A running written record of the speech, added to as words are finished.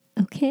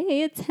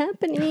Okay, it's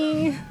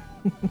happening.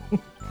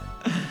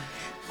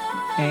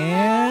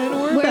 And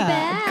we're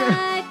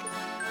back.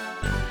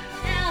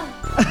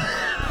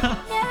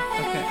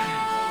 Okay.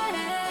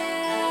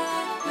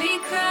 We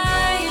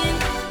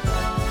crying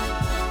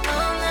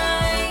all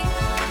night.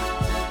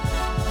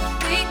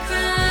 We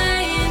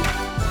crying,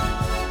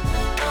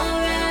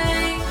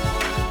 alright.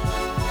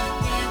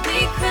 Yeah, we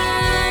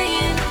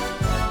crying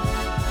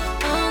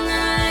all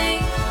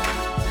night.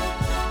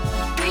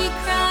 We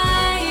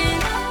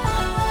crying,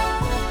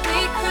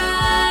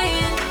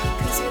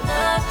 'cause we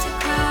love to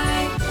cry.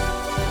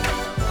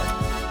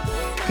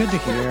 Good to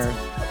hear.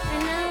 I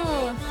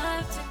know.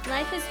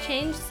 Life has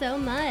changed so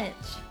much.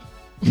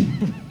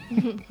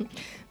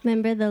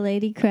 Remember the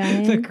lady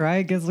crying? The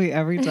cry gets me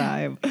every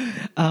time.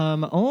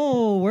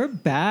 We're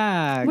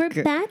back.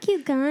 We're back,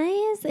 you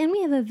guys. And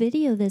we have a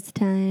video this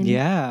time.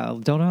 Yeah,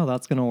 don't know how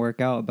that's going to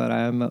work out, but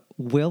I'm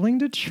willing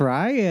to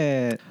try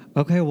it.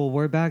 Okay, well,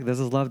 we're back. This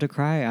is Love to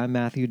Cry. I'm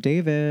Matthew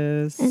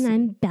Davis. And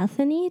I'm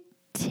Bethany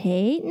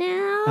Tate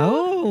now.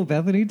 Oh,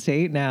 Bethany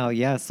Tate now.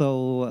 Yeah,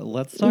 so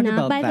let's talk Not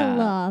about by that. the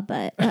law,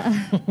 but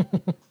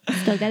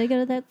still got to go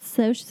to that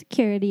Social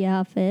Security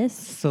office.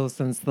 So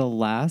since the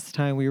last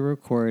time we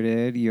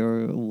recorded,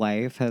 your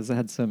life has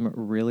had some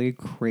really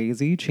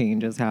crazy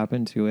changes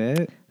happen to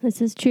it.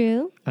 This is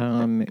true.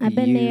 I've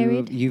been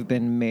married. You've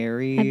been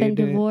married. I've been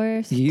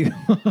divorced.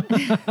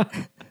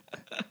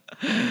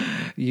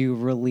 You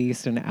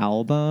released an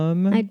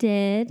album. I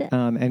did.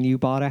 And you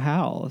bought a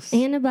house.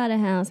 And I bought a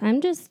house.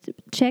 I'm just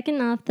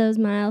checking off those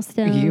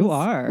milestones. You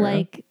are.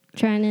 Like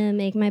trying to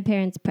make my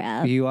parents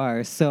proud. You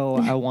are. So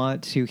I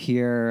want to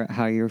hear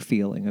how you're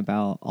feeling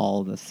about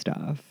all this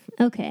stuff.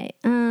 Okay.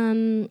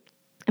 I'm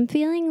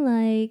feeling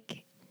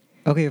like...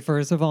 Okay,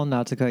 first of all,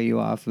 not to cut you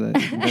off, which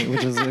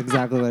is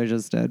exactly what I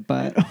just did,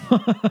 but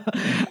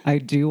I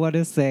do want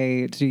to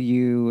say to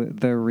you,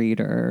 the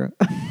reader,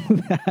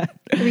 that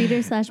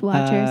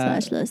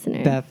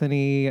reader/watcher/listener.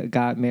 Bethany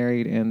got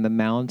married in the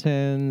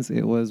mountains.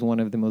 It was one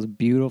of the most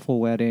beautiful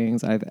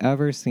weddings I've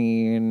ever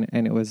seen,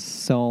 and it was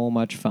so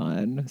much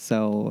fun.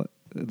 So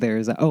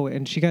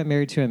and she got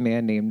married to a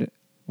man named,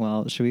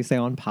 well, should we say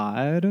on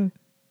pod?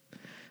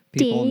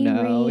 People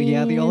know.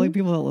 Yeah, the only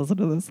people that listen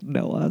to this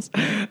know us.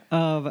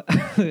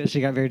 She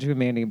got married to a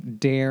man named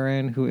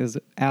Darren, who is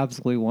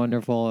absolutely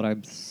wonderful, and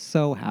I'm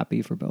so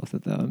happy for both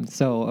of them.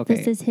 So, okay.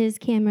 This is his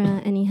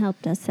camera, and he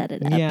helped us set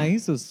it up. Yeah,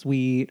 he's so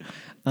sweet.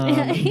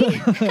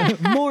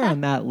 More on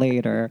that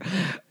later.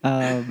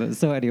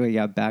 So anyway,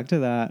 yeah, back to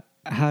that.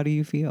 How do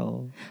you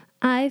feel?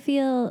 I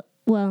feel,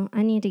 well,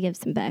 I need to give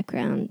some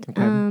background.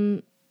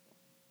 Okay.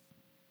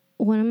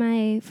 One of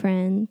my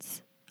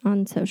friends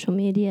on social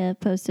media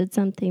posted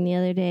something the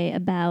other day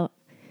about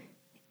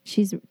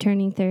she's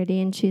turning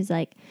 30 and she's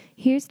like,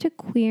 here's to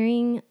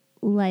queering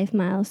life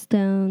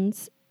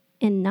milestones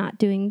and not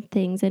doing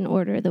things in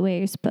order the way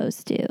you're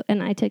supposed to.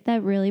 And I took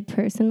that really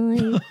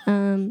personally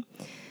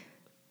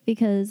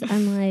because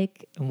I'm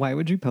like, Why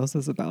would you post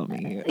this about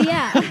me?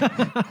 yeah.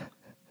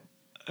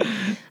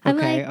 I'm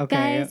Okay, like, okay.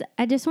 guys,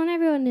 I just want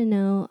everyone to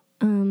know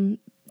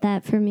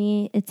that for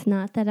me, it's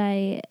not that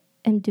I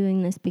am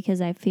doing this because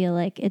I feel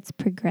like it's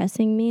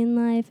progressing me in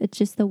life. It's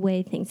just the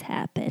way things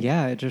happen.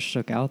 Yeah, it just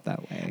shook out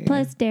that way.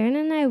 Plus, Darren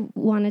and I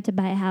wanted to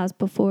buy a house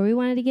before we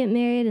wanted to get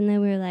married. And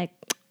then we were like,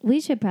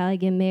 we should probably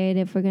get married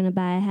if we're going to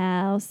buy a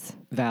house.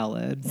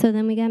 Valid. So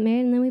then we got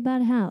married and then we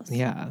bought a house.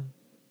 Yeah.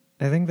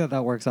 I think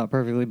that works out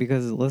perfectly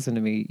because, listen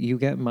to me, you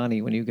get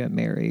money when you get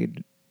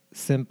married.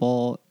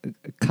 Simple,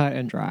 cut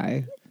and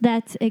dry.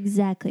 That's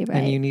exactly right.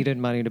 And you needed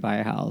money to buy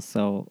a house,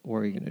 so what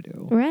are you going to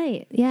do?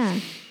 Right, yeah.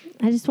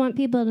 I just want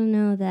people to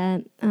know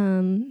that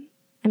I'm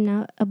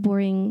not a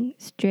boring,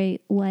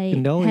 straight, white,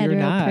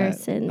 hetero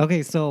person.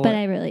 Okay, so... But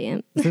I really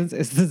am.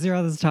 Since you're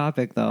on this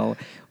topic, though,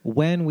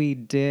 when we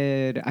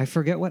did... I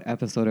forget what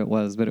episode it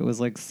was, but it was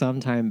like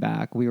some time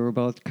back. We were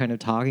both kind of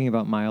talking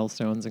about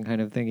milestones and kind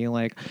of thinking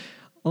like,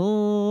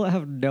 oh, I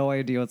have no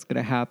idea what's going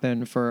to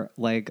happen for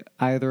like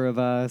either of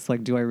us.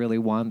 Like, do I really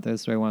want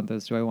this? Do I want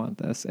this? Do I want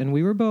this? And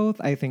we were both,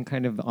 I think,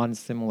 kind of on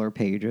similar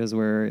pages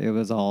where it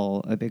was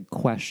all a big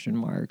question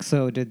mark.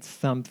 So did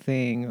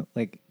something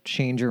like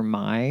change your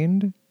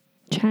mind?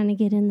 Trying to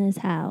get in this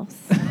house.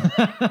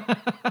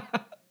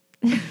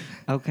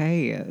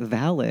 Okay,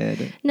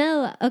 valid.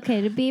 No, okay,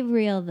 to be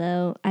real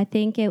though, I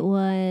think it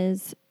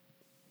was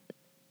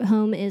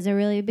home is a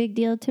really big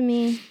deal to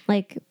me.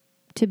 Like,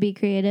 to be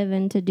creative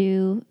and to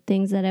do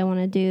things that I want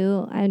to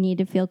do, I need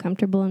to feel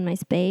comfortable in my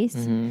space.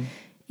 Mm-hmm.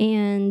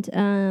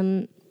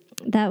 And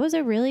that was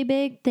a really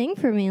big thing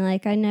for me.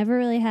 Like, I never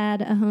really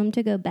had a home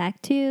to go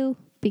back to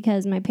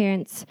because my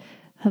parents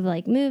have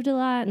like moved a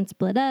lot and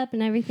split up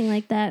and everything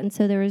like that. And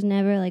so there was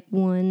never like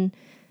one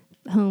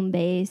home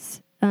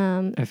base.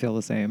 I feel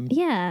the same.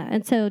 Yeah.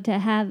 And so to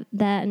have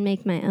that and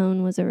make my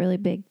own was a really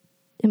big,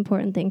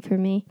 important thing for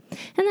me.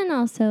 And then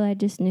also I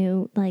just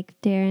knew like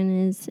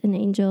Darren is an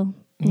angel.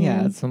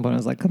 Yeah, at some point I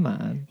was like, come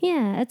on.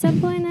 Yeah, at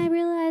some point I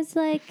realized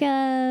like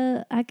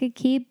I could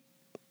keep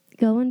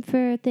going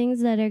for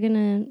things that are going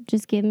to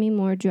just give me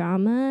more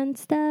drama and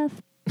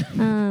stuff.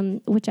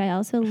 which I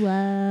also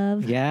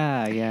love.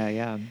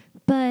 Yeah.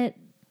 But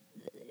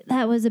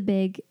that was a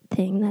big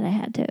thing that I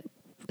had to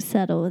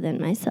settle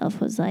within myself,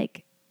 was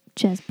like,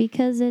 just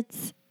because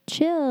it's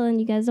chill and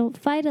you guys don't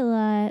fight a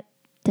lot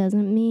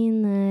doesn't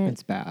mean that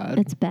It's bad.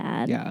 it's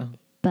bad. Yeah.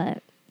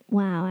 But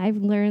wow, I've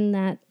learned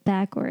that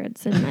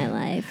backwards in my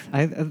life.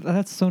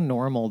 That's so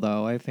normal,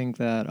 though. I think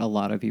that a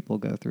lot of people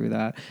go through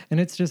that. And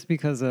it's just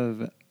because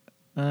of,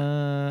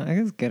 I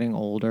guess, getting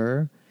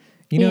older.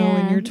 You know,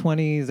 in Yeah. your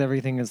 20s,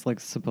 everything is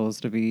like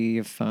supposed to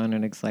be fun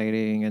and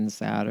exciting and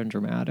sad and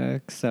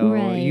dramatic. So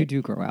Right. you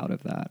do grow out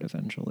of that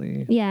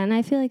eventually. Yeah, and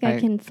I feel like I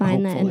can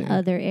find that in hopefully.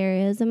 other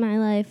areas of my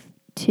life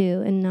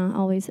too, and not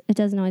always, it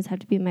doesn't always have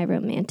to be my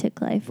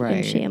romantic life in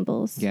Right.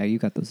 shambles. Yeah, you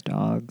got those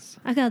dogs.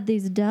 I got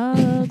these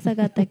dogs, I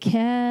got the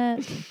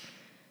cat.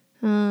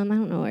 I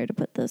don't know where to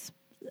put this.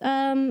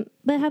 But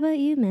how about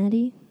you,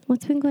 Maddie?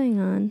 What's been going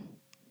on?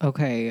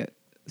 Okay,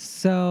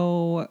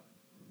 so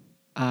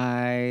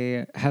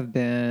I have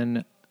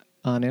been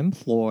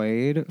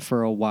unemployed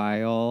for a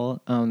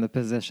while. The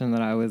position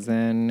that I was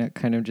in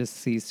kind of just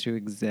ceased to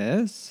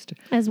exist,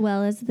 As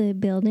well as the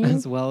building?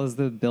 as well as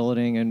the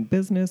building and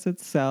business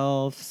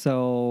itself.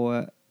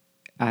 So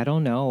I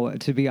don't know.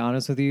 To be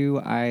honest with you,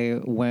 I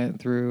went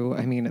through,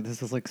 I mean,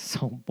 this is like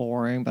so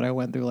boring, but I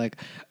went through like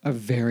a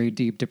very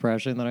deep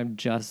depression that I'm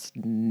just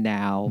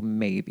now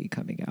maybe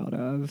coming out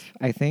of,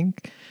 I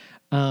think.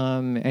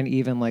 And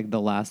even like the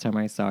last time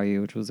I saw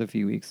you, which was a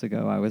few weeks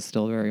ago, I was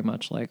still very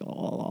much like,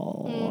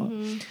 oh.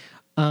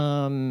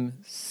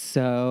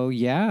 So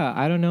yeah,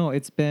 I don't know.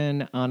 It's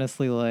been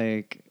honestly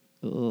like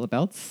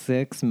about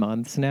 6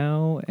 months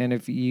now. And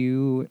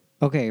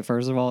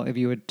first of all, if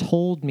you had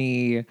told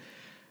me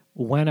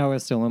when I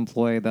was still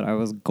employed that I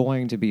was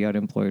going to be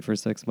unemployed for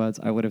 6 months,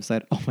 I would have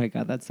said, oh my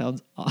God, that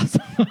sounds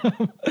awesome.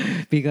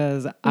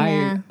 Because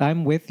Yeah.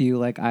 I'm with you.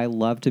 Like, I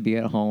love to be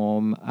at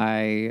home.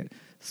 I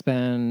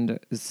spend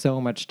so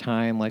much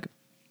time like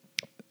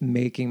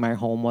making my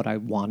home what I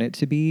want it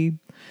to be.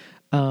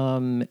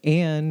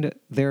 And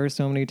there are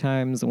so many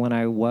times when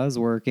I was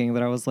working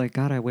that I was like,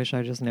 God, I wish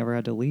I just never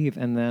had to leave.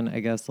 And then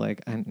I guess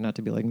like, and not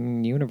to be like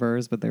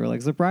universe, but they were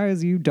like,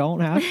 surprise, you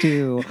don't have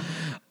to.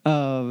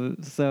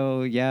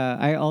 So yeah,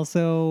 I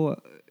also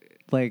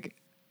like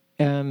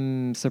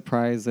am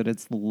surprised that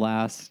it's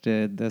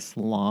lasted this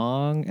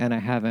long and I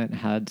haven't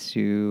had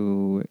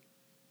to,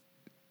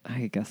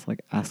 I guess,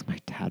 like ask my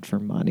dad for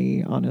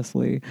money,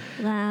 honestly.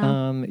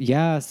 Wow.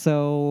 Yeah,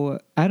 so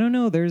I don't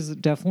know. There's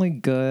definitely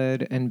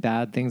good and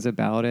bad things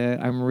about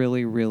it. I'm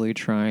really, really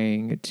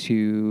trying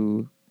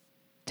to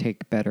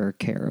take better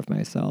care of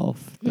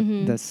myself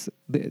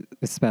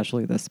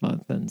especially this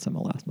month and some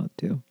of last month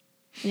too.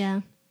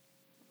 Yeah.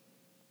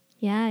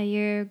 Yeah,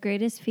 your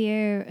greatest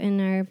fear in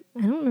our,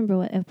 I don't remember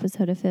what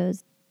episode if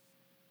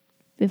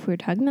we were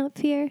talking about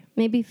fear,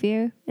 maybe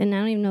fear. And I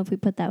don't even know if we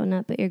put that one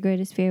up, but your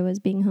greatest fear was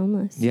being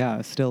homeless. Yeah,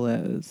 it still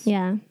is.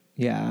 Yeah.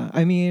 Yeah.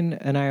 I mean,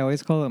 and I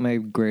always call it my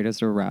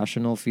greatest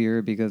irrational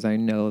fear because I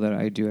know that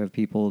I do have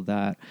people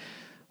that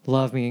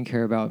love me and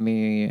care about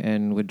me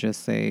and would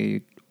just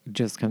say,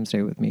 just come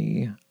stay with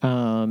me.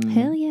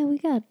 Hell yeah, we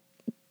got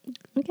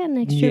an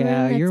extra Yeah,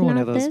 room that's you're one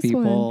not of those this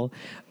one. people.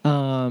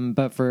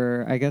 But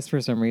I guess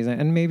for some reason,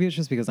 and maybe it's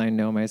just because I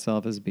know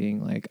myself as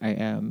being like, I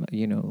am,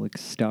 like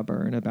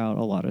stubborn about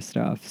a lot of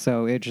stuff.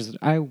 So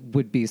I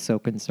would be so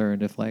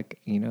concerned if like,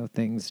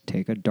 things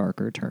take a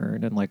darker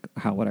turn and like,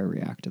 how would I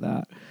react to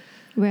that?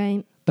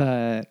 Right.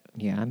 But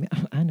yeah, I mean,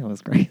 I know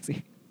it's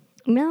crazy.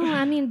 No,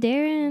 I mean,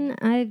 Darren,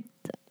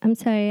 I'm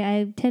sorry,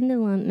 I tend to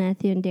lump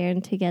Matthew and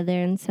Darren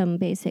together in some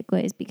basic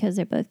ways because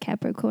they're both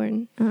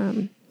Capricorn.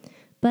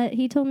 But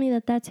he told me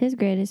that that's his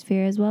greatest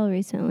fear as well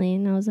recently.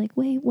 And I was like,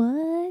 wait,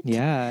 what?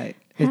 Yeah.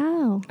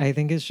 How? I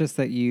think it's just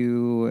that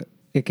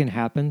it can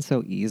happen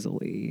so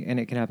easily and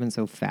it can happen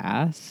so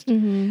fast.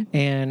 Mm-hmm.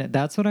 And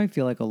that's what I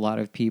feel like a lot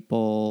of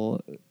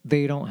people,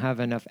 they don't have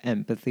enough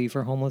empathy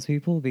for homeless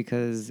people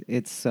because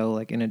it's so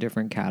like in a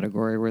different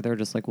category where they're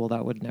just like, well,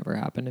 that would never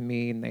happen to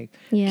me and they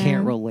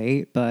can't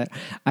relate. But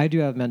I do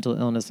have mental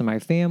illness in my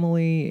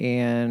family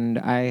and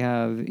I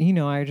have,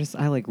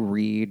 I like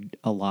read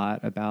a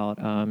lot about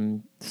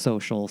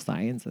social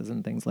sciences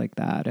and things like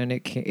that. And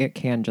it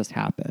can just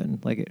happen.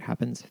 Like it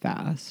happens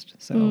fast.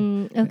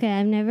 So okay,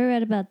 I've never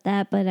read about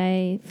that, but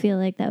I feel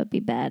like that would be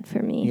bad for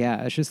me.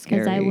 yeah, it's just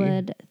scary. Because I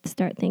would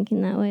start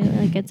thinking that way.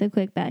 Like it's a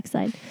quick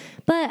backslide.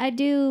 But I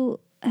do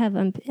have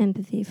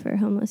empathy for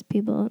homeless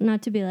people.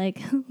 Not to be like,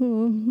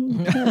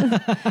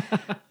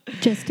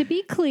 just to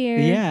be clear.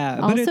 Yeah,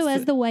 but Also,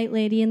 as the white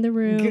lady in the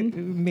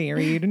room.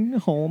 Married and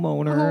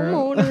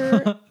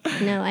homeowner.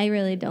 No, I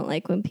really don't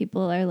like when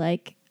people are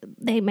like,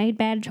 they made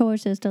bad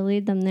choices to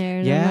lead them there.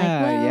 And I'm like,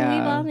 well,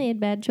 we've all made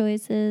bad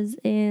choices.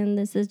 And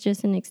this is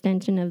just an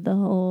extension of the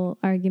whole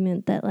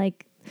argument that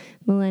like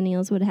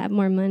millennials would have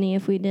more money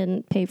if we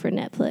didn't pay for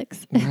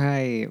Netflix.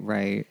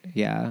 Right.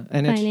 Yeah.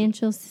 And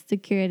Financial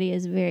security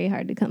is very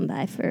hard to come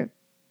by for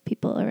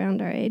people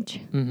around our age.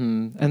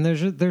 And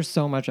there's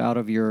so much out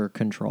of your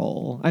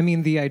control. I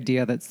mean, the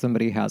idea that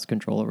somebody has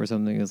control over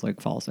something is like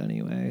false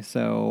anyway.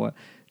 So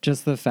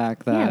Just the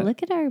fact that Yeah,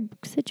 look at our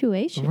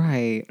situation.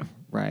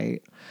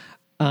 Right.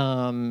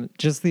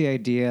 Just the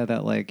idea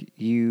that like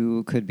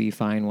you could be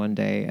fine one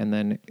day and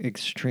then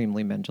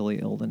extremely mentally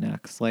ill the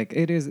next. Like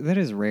that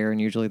is rare, and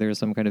usually there's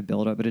some kind of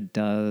buildup, but it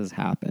does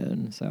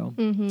happen. So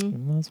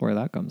that's where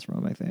that comes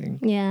from, I think.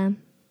 Yeah.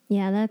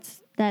 Yeah,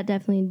 that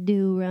definitely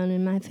do run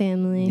in my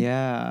family.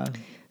 Yeah.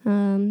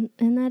 And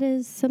that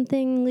is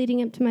something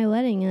leading up to my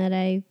wedding that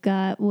I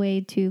got way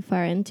too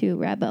far into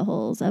rabbit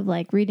holes of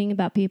like reading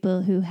about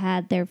people who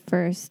had their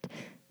first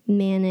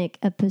manic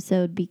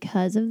episode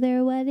because of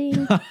their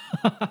wedding.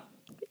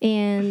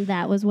 And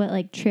that was what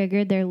like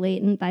triggered their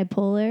latent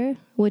bipolar,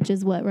 which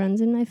is what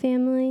runs in my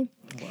family.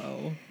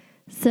 Whoa.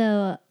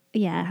 So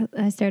yeah,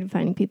 I started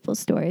finding people's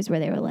stories where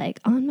they were like,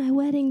 on my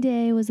wedding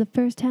day was the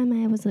first time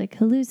I was like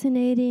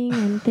hallucinating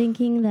and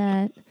thinking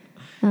that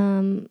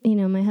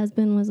my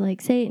husband was like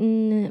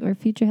Satan or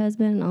future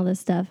husband and all this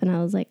stuff. And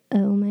I was like,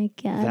 oh my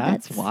God.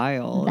 That's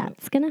wild.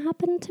 That's going to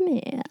happen to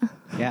me.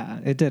 Yeah,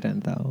 it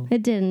didn't though.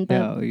 It didn't, but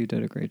No, you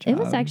did a great job. it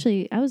was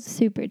actually, I was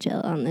super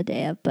chill on the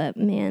day of, but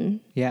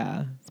man,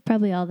 Yeah. it's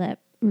probably all that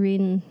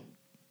reading.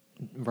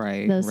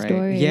 Right. Those right.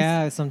 stories.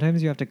 Yeah,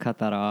 sometimes you have to cut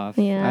that off.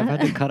 Yeah. I've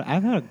had to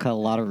cut a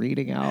lot of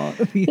reading out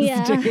these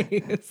Yeah.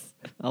 days.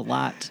 A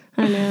lot.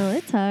 I know,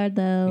 it's hard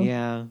though.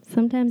 Yeah.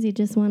 Sometimes you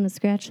just want to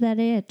scratch that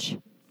itch,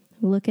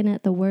 looking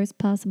at the worst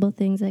possible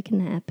things that can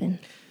happen.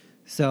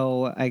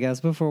 So I guess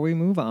before we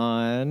move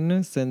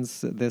on, since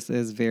this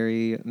is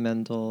a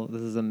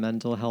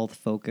mental health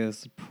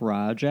focused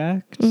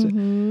project,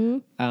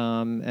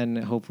 and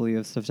hopefully you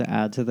have stuff to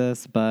add to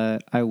this,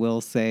 but I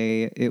will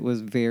say it was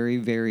very,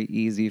 very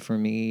easy for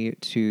me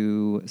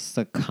to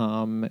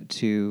succumb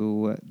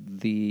to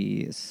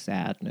the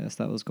sadness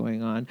that was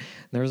going on.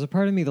 There was a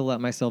part of me that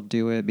let myself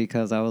do it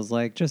because I was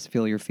like, just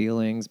feel your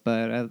feelings,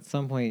 but at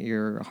some point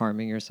you're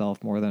harming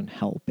yourself more than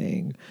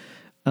helping.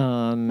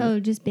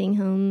 Just being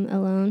home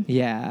alone.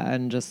 Yeah,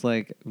 and just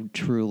like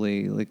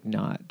truly like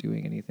not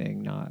doing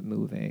anything, not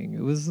moving.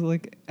 It was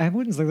like, I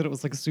wouldn't say that it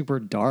was like super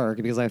dark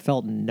because I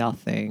felt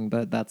nothing,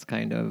 but that's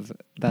Part a of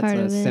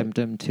it.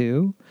 symptom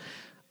too.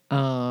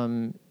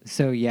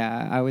 So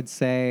yeah, I would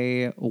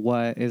say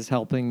what is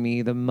helping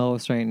me the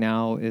most right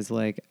now is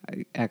like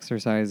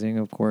exercising,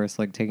 of course,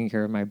 like taking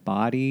care of my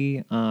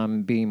body,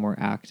 being more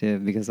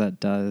active because that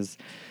does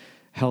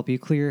help you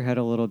clear your head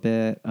a little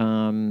bit,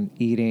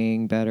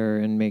 eating better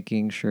and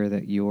making sure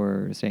that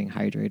you're staying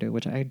hydrated,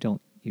 which I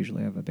don't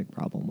usually have a big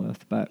problem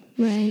with, but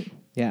Right.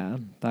 yeah,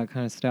 that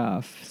kind of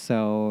stuff.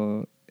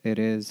 So it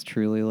is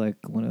truly like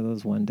one of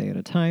those one day at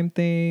a time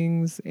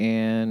things.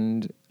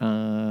 And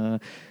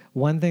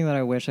one thing that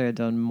I wish I had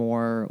done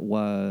more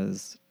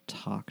was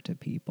talk to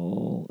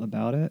people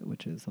about it,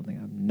 which is something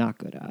I'm not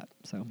good at.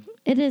 So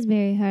It is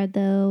very hard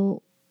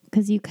though,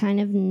 because you kind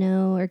of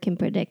know or can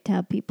predict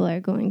how people are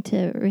going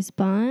to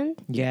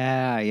respond.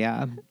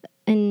 yeah.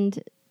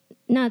 And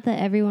not that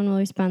everyone will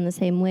respond the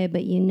same way,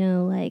 but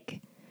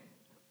like,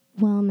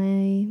 well,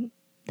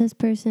 this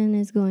person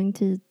is going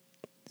to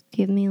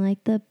give me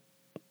like the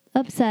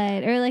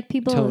upside, or like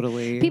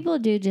people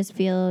do just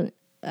feel,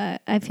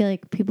 I feel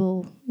like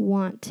people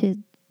want to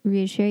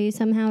reassure you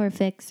somehow or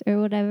fix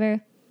or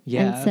whatever.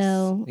 Yes. And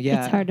so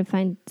Yeah. it's hard to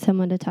find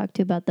someone to talk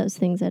to about those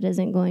things that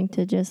isn't going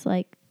to just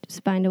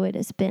find a way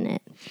to spin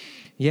it.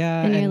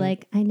 Yeah. And you're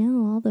like, I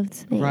know all those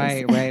things.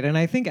 Right. And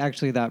I think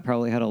actually that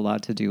probably had a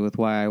lot to do with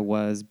why I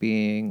was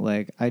being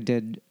like, I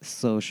did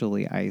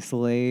socially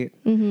isolate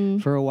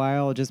for a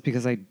while just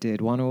because I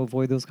did want to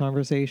avoid those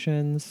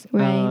conversations.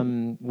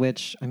 Right.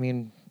 Which, I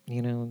mean,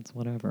 it's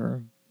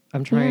whatever.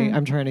 I'm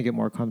trying to get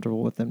more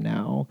comfortable with them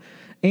now.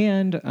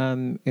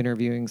 And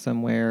interviewing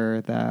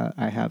somewhere that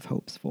I have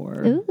hopes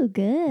for. Ooh,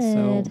 good.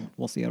 So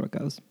we'll see how it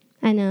goes.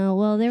 I know.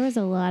 Well, there was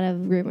a lot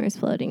of rumors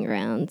floating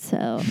around,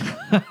 so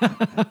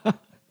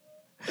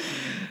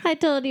I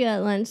told you at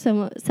lunch.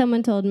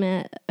 Someone told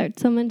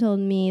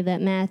me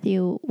that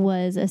Matthew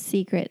was a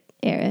secret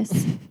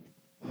heiress.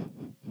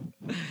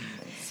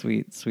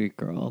 Sweet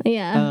girl.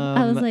 Yeah,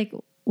 I was like,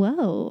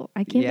 whoa!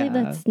 I can't believe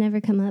that's never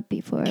come up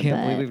before.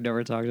 Can't believe we've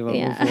never talked about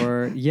it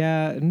before.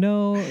 Yeah,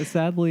 no,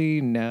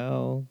 sadly,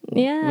 no.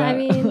 Yeah, I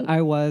mean,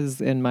 I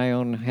was in my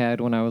own head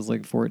when I was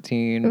like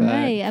 14,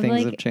 but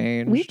things have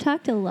changed. We've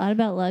talked a lot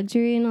about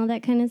luxury and all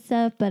that kind of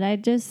stuff, but I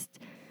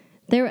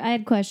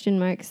had question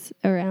marks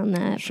around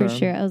that for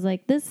sure. I was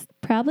like, this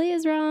probably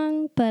is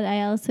wrong, but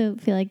I also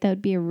feel like that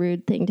would be a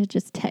rude thing to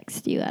just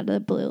text you out of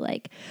the blue,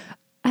 like,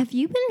 have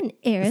you been an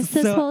heiress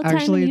this whole time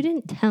and you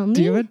didn't tell me?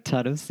 Do you have a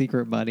ton of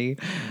secret money?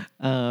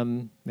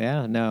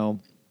 Yeah, no.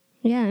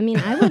 Yeah, I mean,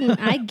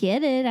 I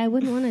get it. I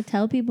wouldn't want to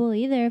tell people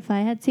either if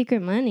I had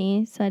secret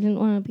money, so I didn't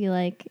want to be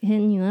like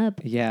hitting you up.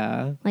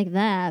 Yeah. Like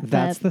that.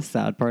 That's the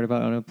sad part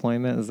about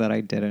unemployment is that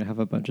I didn't have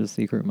a bunch of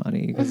secret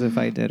money, because if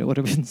I did, it would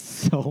have been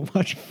so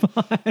much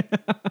fun.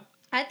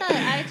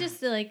 I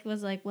just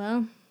was like,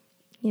 well,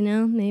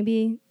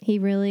 maybe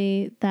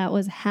that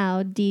was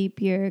how deep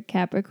your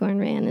Capricorn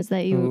ran, is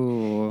that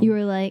you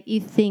were like,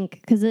 you think,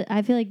 because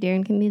I feel like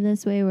Darren can be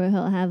this way where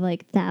he'll have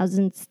like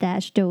thousands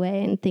stashed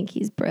away and think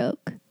he's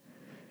broke.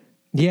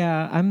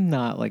 Yeah, I'm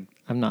not like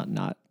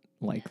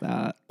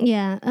that.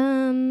 Yeah.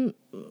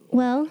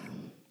 Well,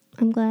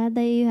 I'm glad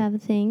that you have a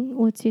thing.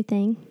 What's your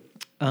thing?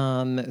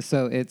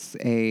 So it's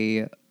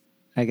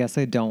I guess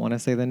I don't want to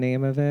say the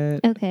name of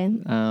it. Okay.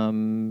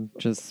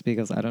 Just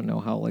because I don't know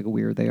how like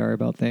weird they are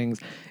about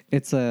things.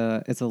 It's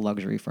a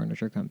luxury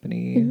furniture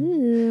company.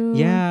 Ooh.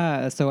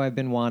 Yeah, so I've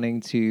been wanting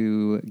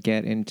to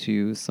get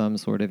into some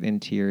sort of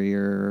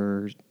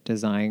interior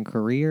design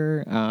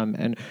career,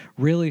 and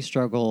really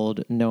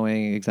struggled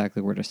knowing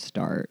exactly where to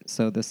start.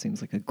 So this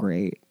seems like a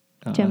great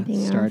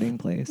Jumping off. starting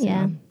place.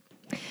 Yeah.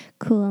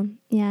 Cool.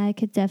 Yeah, I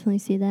could definitely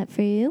see that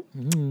for you.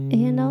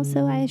 And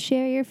also, I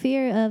share your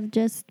fear of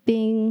just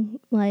being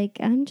like,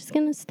 I'm just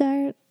going to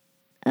start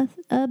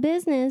a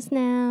business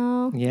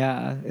now.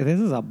 Yeah, this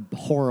is a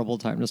horrible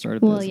time to start a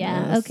business. Well,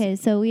 yeah. Okay,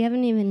 so we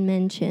haven't even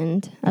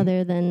mentioned,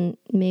 other than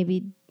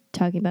maybe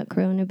talking about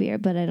Corona beer,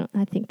 but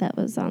I think that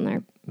was on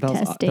our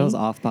testing. That was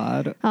off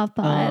pod. Off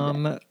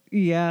pod.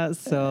 Yeah,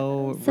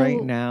 so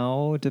right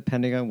now,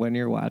 depending on when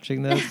you're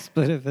watching this,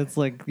 but if it's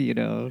like,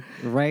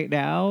 right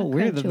now,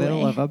 we're in the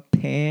middle of a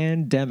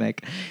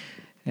pandemic.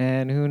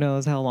 And who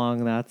knows how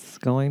long that's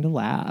going to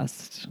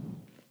last.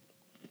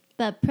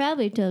 But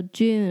probably till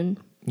June.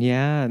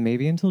 Yeah,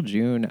 maybe until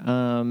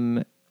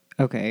June.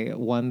 Okay,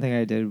 one thing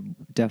I did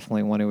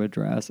definitely want to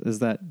address is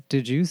that,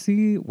 did you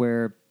see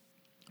where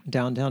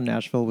downtown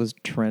Nashville was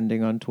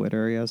trending on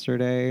Twitter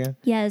yesterday?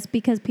 Yes,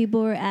 because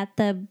people were at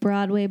the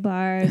Broadway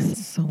bars,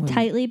 It's so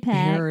tightly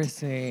packed.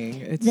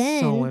 embarrassing. It's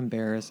Then, so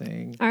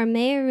embarrassing. Our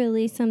mayor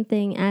released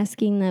something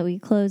asking that we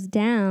close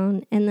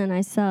down, and then I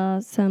saw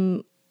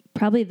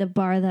probably the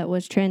bar that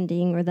was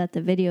trending or that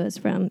the video is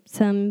from,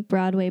 some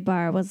Broadway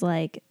bar was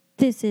like,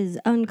 this is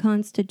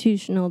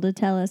unconstitutional to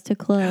tell us to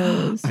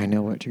close. I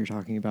know what you're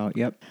talking about.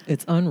 Yep.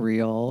 It's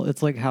unreal.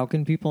 It's like, how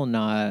can people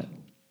not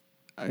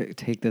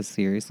take this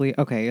seriously?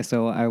 Okay,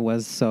 so I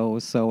was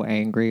so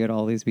angry at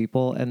all these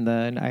people, and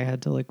then I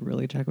had to like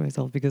really check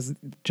myself, because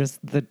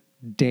just the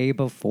day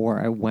before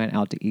I went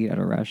out to eat at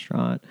a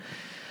restaurant,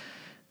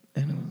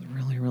 and it was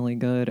really, really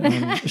good.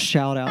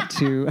 Shout out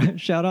to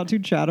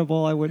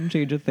Chattable. I wouldn't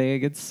change a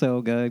thing. It's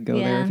so good. Go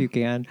there if you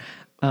can.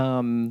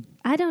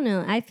 I don't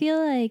know. I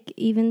feel like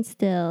even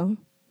still,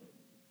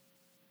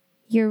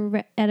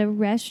 you're at a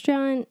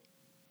restaurant.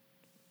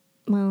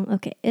 Well,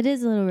 okay, it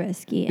is a little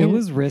risky. It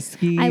was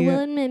risky. I will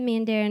admit, me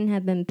and Darren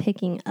have been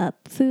picking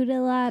up food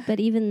a lot, but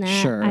even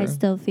that, Sure. I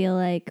still feel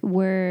like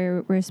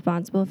we're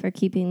responsible for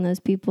keeping those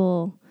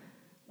people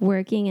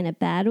working in a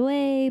bad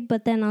way.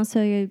 But then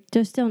also, you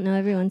just don't know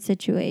everyone's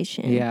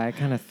situation. Yeah, I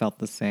kind of felt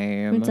the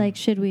same. It's like,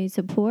 should we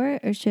support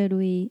or should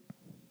we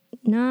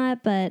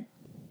not? But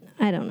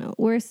I don't know.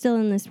 We're still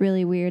in this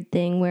really weird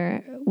thing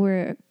where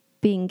we're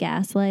being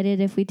gaslighted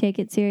if we take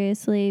it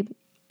seriously.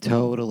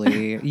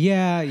 Totally.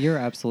 Yeah, you're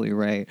absolutely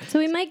right. So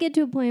we might get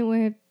to a point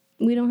where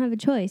we don't have a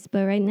choice.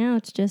 But right now,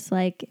 it's just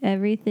like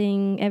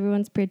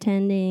everyone's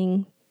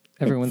pretending.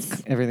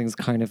 Everything's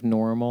kind of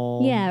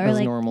normal. Yeah, or as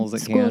like normal as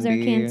it schools can are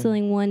be.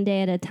 canceling one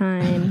day at a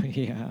time.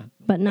 Yeah.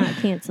 But not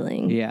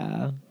canceling.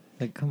 Yeah.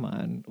 Like, come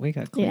on. We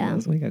got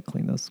to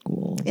clean those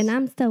schools. And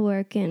I'm still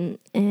working,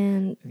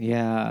 and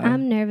yeah.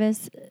 I'm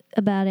nervous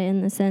about it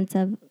in the sense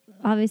of,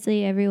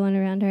 obviously, everyone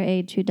around our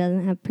age who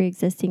doesn't have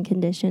pre-existing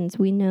conditions,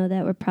 we know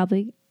that we're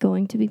probably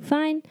going to be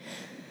fine.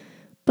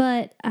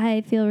 But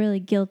I feel really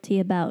guilty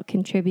about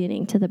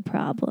contributing to the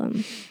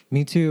problem.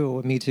 Me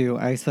too.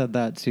 I said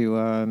that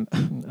to,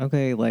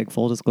 okay, like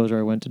full disclosure,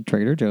 I went to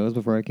Trader Joe's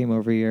before I came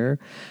over here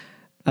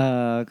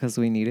because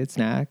we needed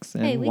snacks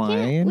and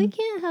wine. We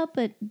can't help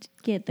but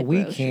get the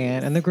groceries. We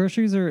can. And the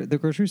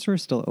grocery store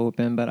is still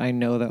open, but I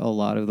know that a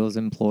lot of those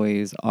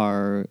employees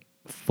are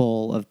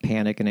full of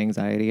panic and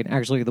anxiety. And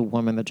actually, the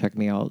woman that checked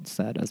me out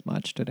said as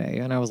much today.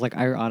 And I was like,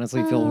 I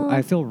honestly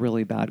feel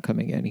really bad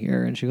coming in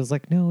here. And she was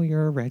like, no,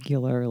 you're a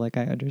regular. Like,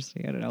 I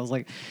understand it. I was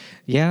like,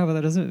 yeah, but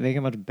that doesn't make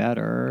it much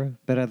better.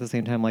 But at the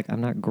same time, like,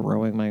 I'm not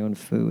growing my own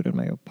food in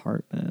my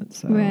apartment.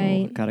 So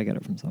I gotta get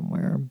it from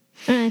somewhere.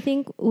 And I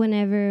think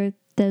whenever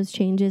those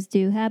changes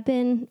do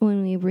happen,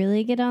 when we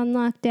really get on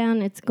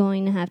lockdown, it's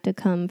going to have to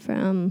come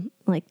from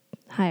like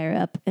higher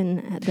up and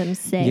have them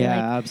say, yeah,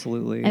 like,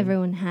 absolutely,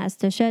 everyone has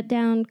to shut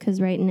down,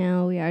 because right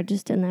now we are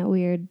just in that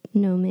weird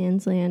no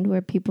man's land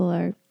where people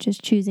are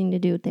just choosing to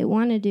do what they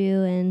want to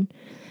do, and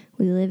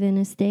we live in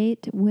a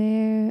state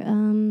where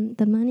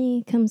the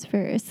money comes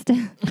first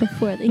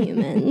before the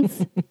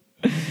humans.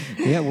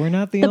 Yeah, we're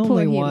not the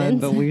only one,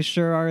 humans. but we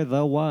sure are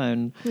the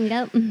one.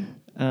 Yep.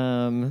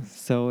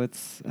 So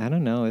I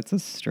don't know, it's a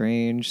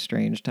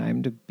strange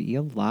time to be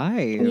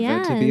alive,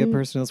 Yeah, to be a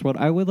person in this world.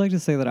 I would like to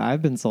say that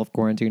I've been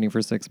self-quarantining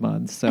for 6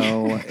 months,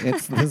 so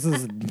this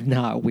is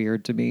not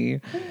weird to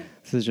me.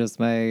 This is just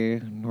my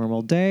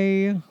normal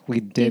day. We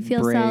did Do you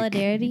feel break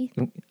solidarity?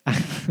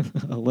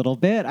 a little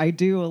bit. I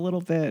do a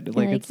little bit.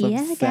 Like it's some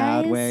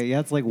sad guys, way. Yeah,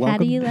 it's like welcome. How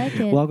do you like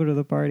it? Welcome to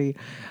the party.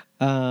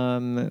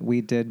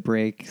 We did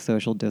break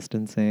social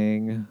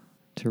distancing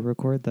to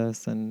record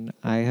this, and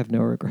I have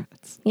no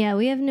regrets. Yeah,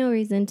 we have no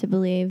reason to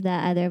believe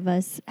that either of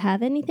us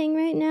have anything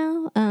right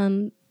now.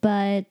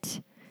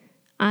 But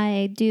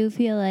I do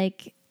feel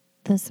like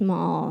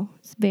the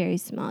very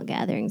small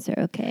gatherings are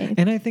okay.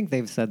 And I think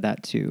they've said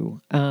that too.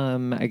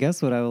 I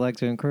guess what I would like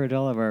to encourage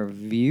all of our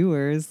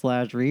viewers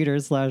 /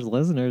 readers /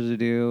 listeners to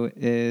do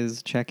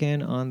is check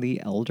in on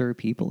the elder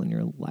people in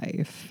your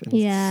life and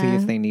see Yeah.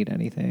 if they need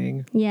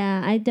anything.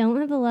 Yeah, I don't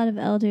have a lot of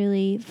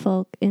elderly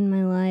folk in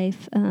my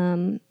life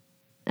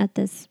at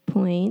this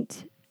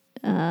point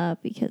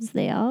because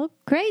they all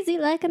crazy,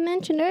 like I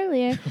mentioned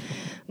earlier.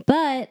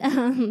 But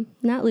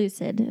not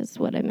lucid is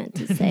what I meant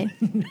to say.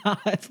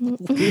 Not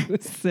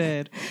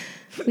lucid.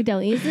 We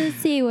don't use the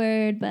C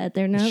word, but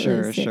they're not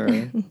lucid.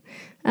 Sure.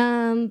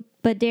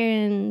 But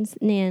Darren's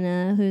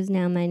Nana, who's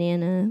now my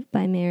Nana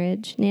by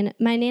marriage,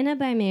 my Nana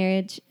by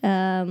marriage,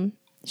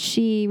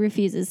 she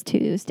refuses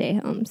to stay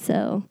home.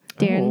 So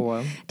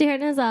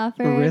Darren has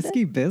offered.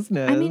 Risky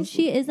business. I mean,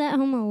 she is at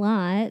home a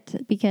lot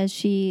because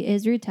she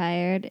is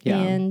retired, Yeah.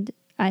 and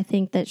I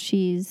think that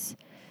she's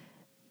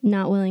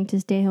not willing to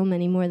stay home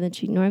any more than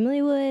she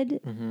normally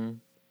would. Mm-hmm.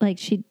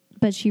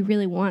 But she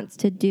really wants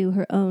to do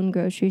her own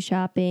grocery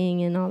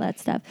shopping and all that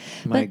stuff.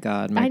 My But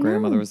God, my I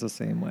grandmother know. was the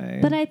same way.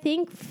 But I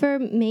think for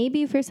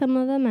some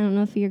of them, I don't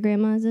know if your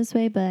grandma is this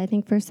way, but I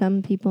think for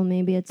some people,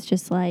 maybe it's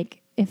just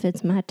like, if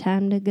it's my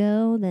time to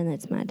go, then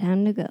it's my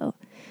time to go.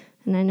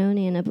 And I know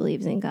Nana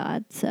believes in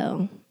God,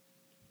 so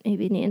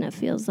maybe Nana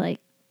feels like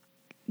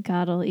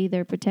God will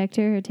either protect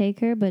her or take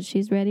her, but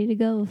she's ready to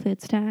go if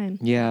it's time.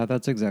 Yeah,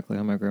 that's exactly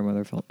how my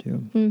grandmother felt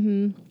too.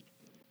 Mm-hmm.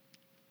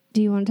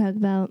 Do you want to talk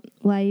about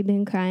why you've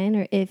been crying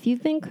or if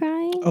you've been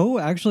crying? Oh,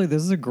 actually,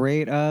 this is a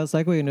great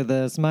segue into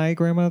this. My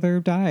grandmother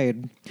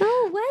died.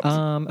 Oh,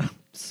 what?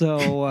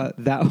 So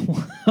that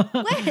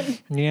When?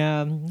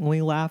 Yeah,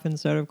 we laugh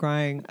instead of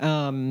crying.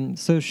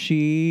 So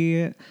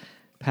she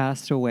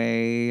passed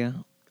away.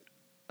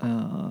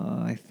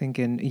 I think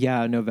in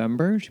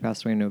November. She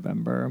passed away in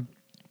November.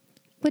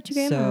 What's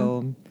your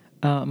grandma?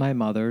 So my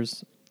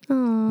mother's Aw.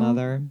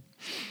 mother.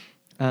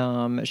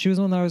 She was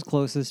one that I was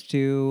closest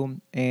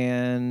to,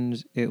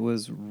 and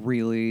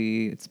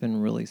it's been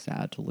really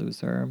sad to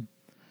lose her.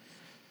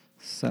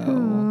 So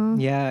Aw.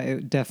 yeah,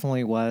 it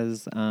definitely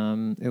was.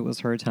 It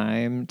was her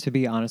time. To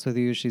be honest with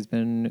you, she's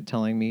been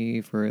telling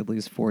me for at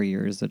least 4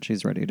 years that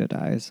she's ready to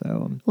die.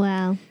 So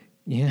Wow.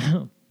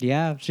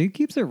 yeah, she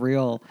keeps it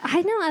real.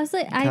 I know. I was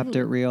like, Kept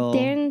it real.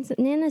 Darren's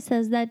Nana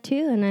says that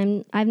too,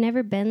 and I've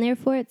never been there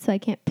for it, so I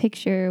can't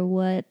picture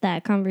what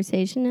that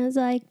conversation is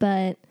like.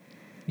 But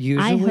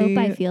Usually, I hope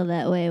I feel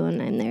that way when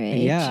I'm their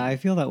age. Yeah, I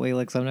feel that way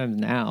like sometimes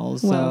now.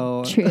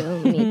 Well, So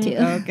true. Me too.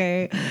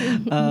 Okay.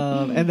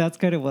 And that's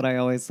kind of what I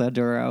always said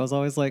to her. I was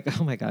always like,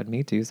 oh my God,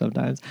 me too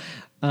sometimes.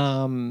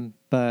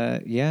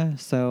 But yeah,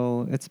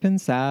 so it's been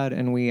sad.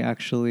 And we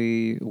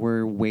actually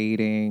were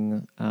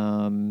waiting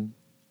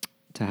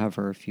to have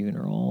her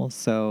funeral.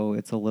 So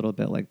it's a little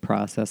bit like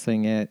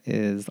processing it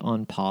is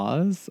on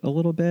pause a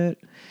little bit,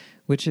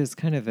 which is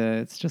kind of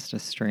it's just a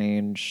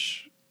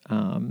strange,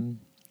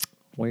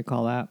 what do you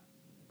call that?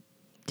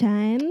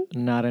 Time?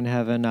 Not in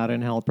heaven, not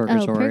in hell,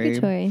 purgatory. Oh,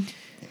 purgatory.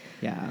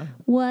 Yeah.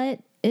 What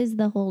is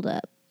the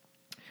holdup?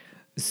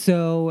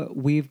 So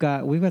we've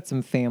got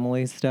some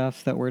family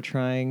stuff that we're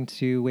trying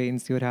to wait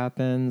and see what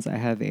happens. We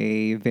have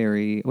a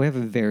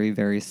very,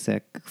 very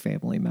sick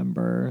family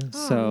member.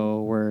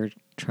 So we're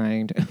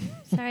trying to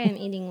Sorry, I'm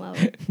eating while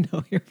we're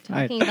No, you're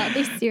fine. talking about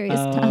these serious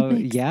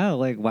topics. Yeah,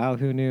 like wow,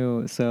 who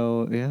knew?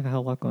 So yeah, a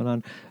hell lot going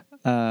on.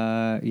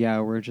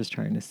 We're just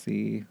trying to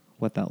see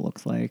what that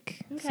looks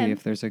like. See Okay.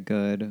 if there's a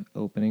good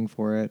opening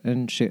for it.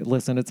 And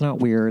listen, it's not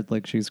weird,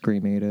 like she's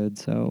cremated,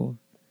 so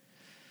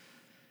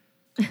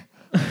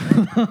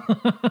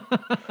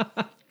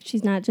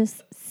She's not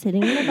just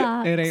sitting in a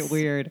box. it ain't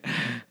weird.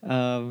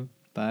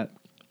 But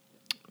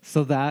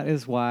so that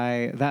is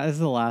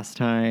the last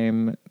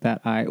time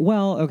that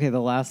the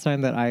last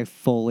time that I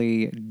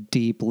fully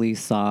deeply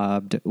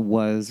sobbed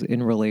was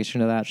in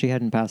relation to that. She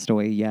hadn't passed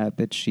away yet,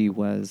 but she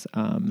was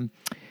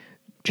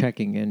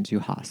checking into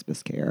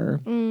hospice care.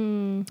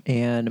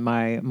 And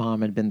my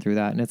mom had been through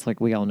that, and it's like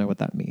we all know what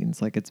that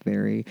means. Like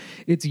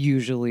it's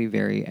usually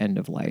very end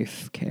of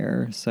life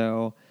care.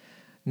 So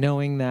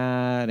knowing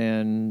that,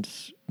 and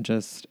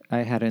just I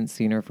hadn't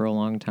seen her for a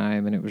long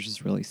time, and it was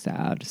just really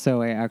sad.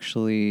 So I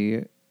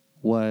actually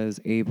was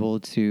able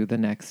to the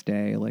next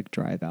day like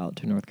drive out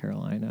to North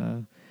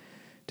Carolina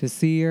to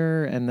see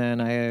her, and then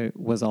I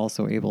was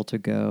also able to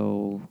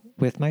go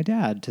with my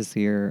dad to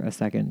see her a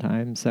second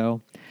time.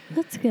 So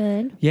That's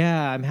good.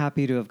 yeah, I'm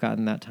happy to have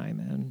gotten that time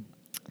in.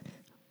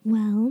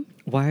 Well,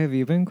 Why have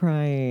you been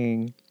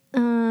crying?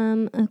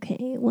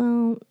 okay.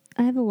 Well,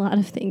 I have a lot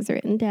of things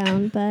written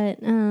down, but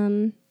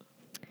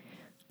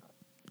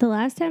the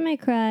last time I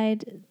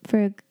cried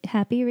for a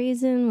happy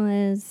reason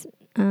was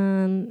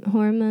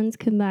hormones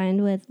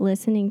combined with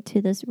listening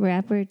to this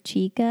rapper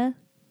Chica.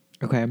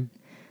 Okay. I'm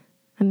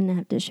going to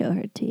have to show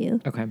her to you.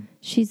 Okay.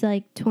 She's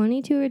like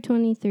 22 or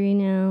 23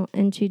 now,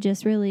 and she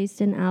just released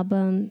an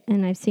album,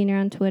 and I've seen her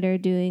on Twitter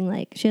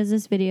doing she has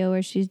this video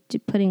where she's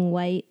putting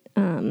white,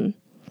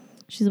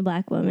 she's a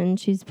black woman,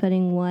 she's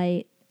putting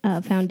white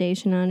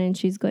foundation on, and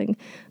she's going,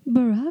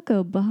 Barack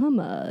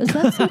Obama, is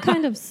that some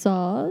kind of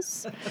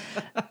sauce?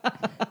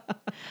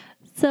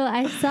 So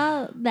I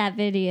saw that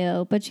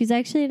video, but she's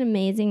actually an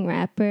amazing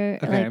rapper,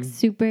 Okay. like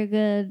super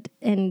good,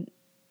 and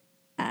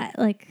I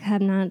like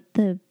have not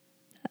the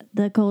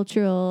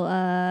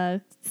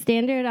cultural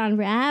standard on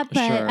rap,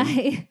 but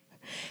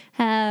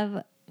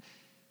Sure.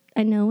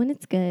 I know when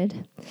it's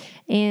good,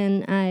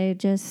 and I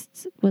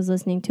just was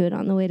listening to it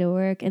on the way to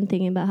work and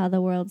thinking about how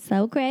the world's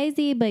so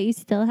crazy, but you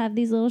still have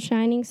these little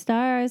shining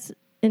stars,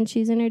 and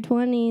she's in her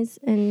 20s,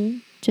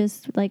 and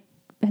just like,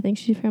 I think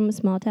she's from a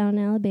small town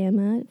in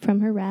Alabama.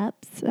 From her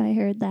raps, I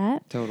heard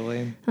that.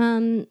 Totally.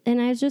 And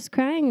I was just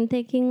crying and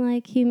thinking,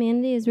 like,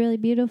 humanity is really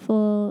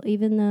beautiful,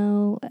 even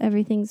though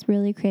everything's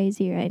really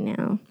crazy right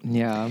now.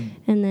 Yeah.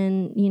 And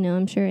then, you know,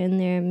 I'm sure in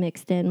there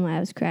mixed in why I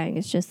was crying,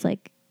 it's just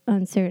like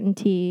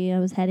uncertainty. I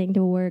was heading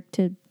to work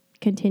to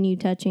continue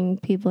touching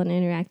people and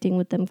interacting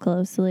with them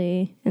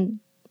closely. And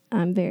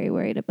I'm very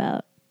worried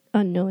about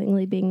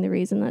unknowingly being the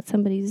reason that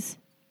somebody's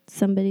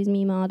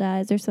Meemaw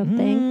dies or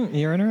something.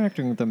 You're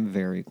interacting with them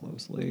very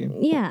closely.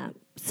 Yeah.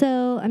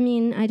 So, I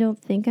mean, I don't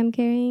think I'm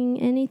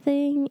carrying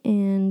anything,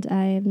 and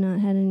I have not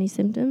had any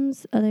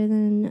symptoms other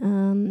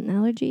than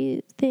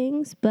allergy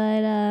things,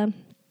 but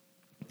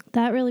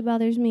that really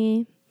bothers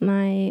me.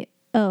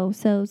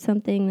 So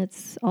something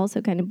that's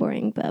also kind of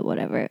boring, but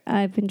whatever.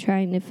 I've been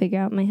trying to figure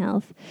out my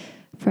health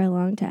for a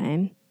long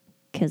time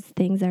because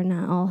things are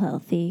not all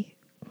healthy.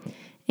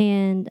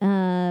 And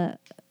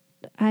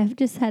I've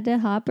just had to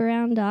hop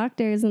around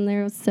doctors, and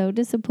they're so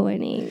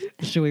disappointing.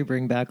 Should we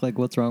bring back like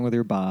what's wrong with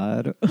your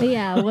bod? But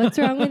yeah, what's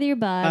wrong with your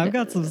bod? I've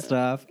got some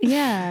stuff.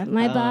 Yeah,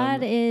 my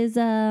bod is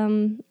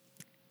I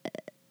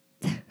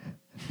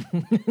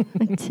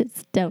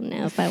just don't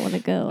know if I want to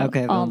go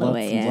Okay, all then the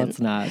way in. let's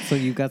not. So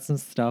you've got some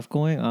stuff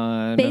going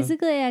on.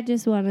 Basically, I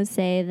just want to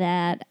say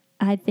that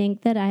I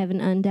think that I have an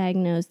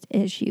undiagnosed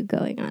issue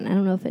going on. I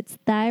don't know if it's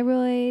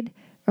thyroid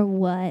or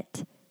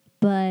what,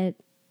 but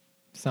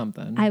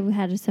Something. I've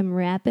had some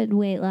rapid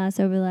weight loss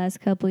over the last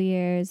couple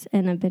years,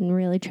 and I've been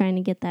really trying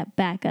to get that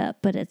back up,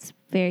 but it's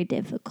very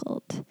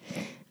difficult.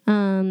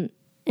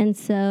 And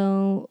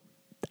so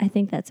I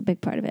think that's a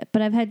big part of it.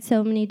 But I've had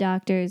so many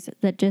doctors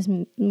that just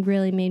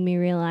really made me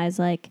realize,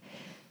 like,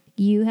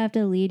 you have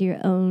to lead your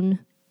own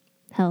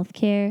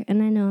healthcare.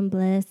 And I know I'm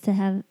blessed to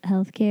have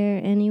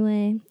healthcare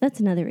anyway. That's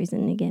another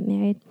reason to get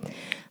married.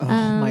 Oh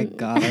my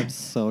God, I'm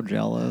so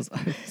jealous.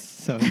 I'm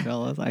so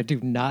jealous. I do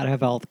not have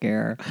health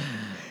care.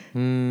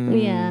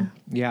 Yeah.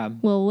 Yeah.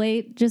 Well,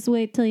 just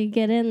wait till you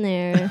get in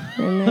there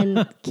and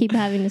then keep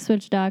having to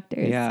switch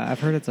doctors. Yeah, I've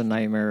heard it's a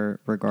nightmare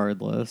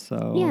regardless.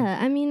 So Yeah,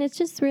 I mean, it's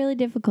just really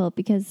difficult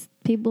because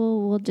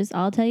people will just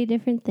all tell you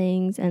different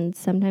things. And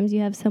sometimes you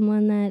have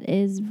someone that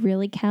is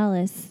really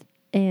callous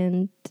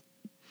and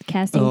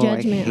casting I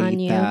judgment hate on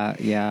you.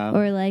 that. Yeah.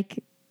 Or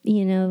like,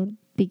 you know,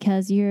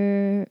 because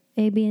you're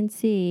A, B, and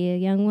C, a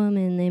young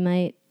woman, they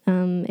might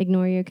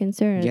ignore your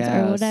concerns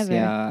or whatever.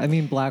 Yeah. I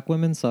mean, Black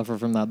women suffer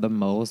from that the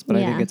most, but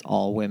I think Yeah. it's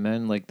all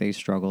women. Like, they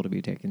struggle to be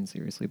taken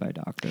seriously by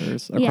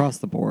doctors across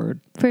the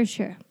board. For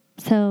sure.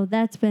 So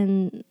that's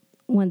been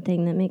one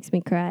thing that makes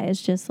me cry.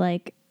 It's just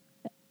like,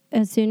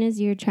 as soon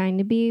as you're trying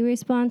to be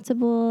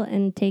responsible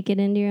and take it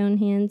into your own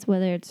hands,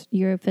 whether it's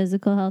your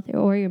physical health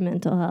or your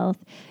mental health,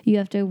 you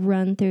have to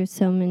run through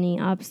so many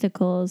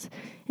obstacles.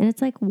 And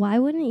it's like, why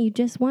wouldn't you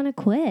just want to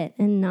quit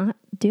and not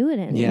do it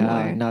anymore?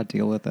 Yeah, not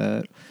deal with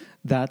it.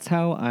 That's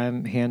how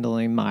I'm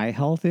handling my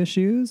health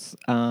issues.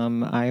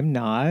 I'm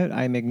not.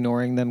 I'm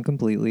ignoring them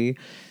completely.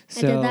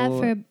 So I did that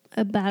for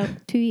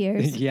about 2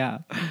 years. yeah.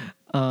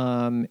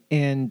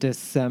 In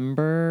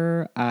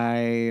December,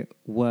 I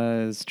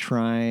was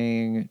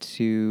trying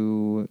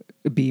to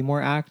be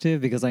more active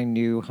because I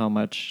knew how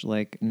much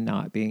like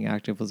not being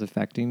active was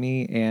affecting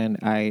me, and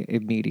I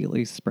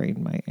immediately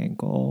sprained my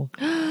ankle.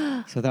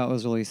 So that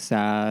was really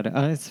sad.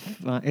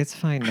 It's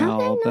fine How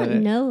now, did I but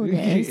not know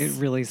this? it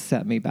really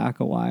set me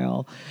back a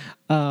while.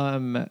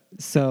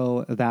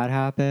 So that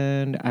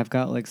happened. I've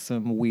got like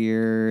some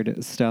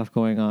weird stuff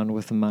going on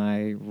with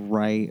my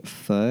right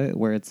foot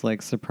where it's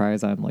like,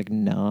 surprise, I'm like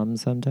numb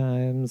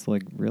sometimes,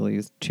 like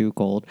really too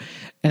cold.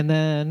 And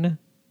then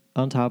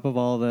on top of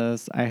all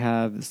this, I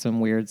have some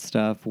weird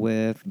stuff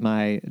with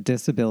my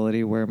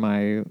disability where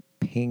my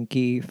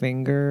pinky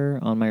finger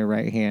on my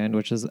right hand,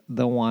 which is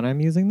the one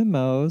I'm using the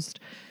most,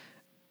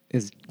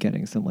 is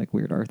getting some like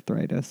weird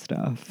arthritis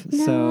stuff.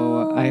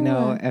 So I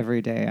know No.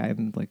 every day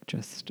I'm like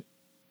just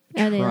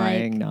Are they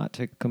trying like, not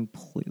to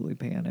completely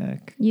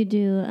panic. you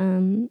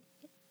do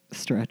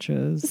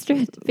Stretches,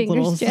 finger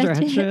little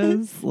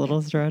stretches.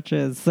 little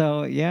stretches.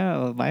 So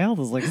yeah, my health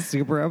is like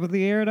super up in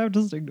the air, and I'm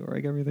just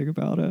ignoring everything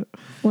about it.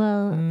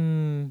 Well,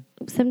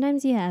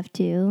 sometimes you have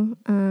to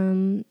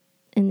in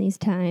these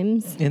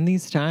times. In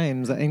these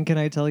times, and can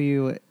I tell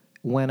you,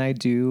 when I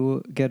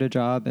do get a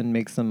job and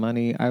make some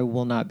money, I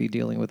will not be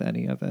dealing with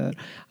any of it.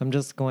 I'm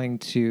just going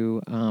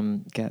to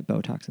get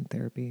Botox and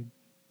therapy.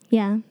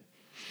 Yeah.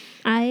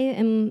 I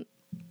am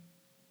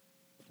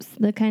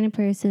the kind of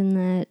person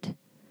that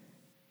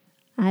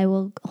I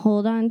will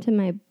hold on to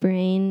my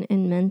brain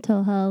and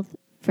mental health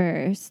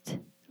first,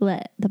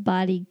 let the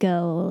body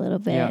go a little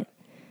bit. Yeah.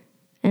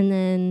 And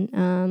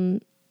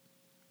then,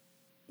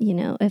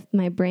 if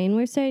my brain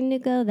were starting to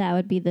go, that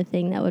would be the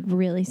thing that would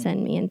really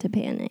send me into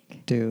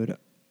panic. Dude,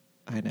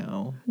 I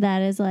know.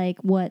 That is like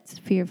what's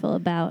fearful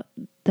about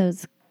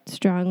those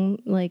strong,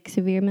 like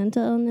severe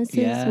mental illnesses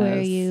where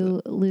Yes.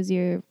 you lose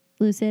your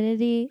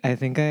lucidity. I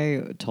think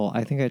I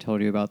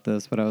told you about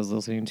this, but I was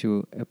listening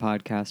to a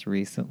podcast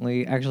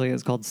recently. Actually,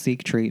 it's called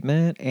Seek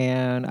Treatment,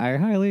 and I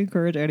highly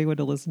encourage anyone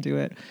to listen to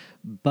it.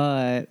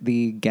 But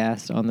the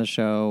guest on the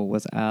show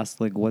was asked,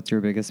 like, what's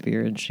your biggest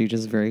fear? And she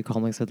just very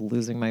calmly said,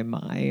 losing my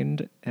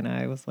mind. And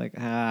I was like,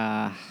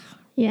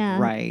 Yeah.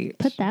 right.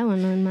 Put that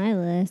one on my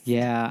list.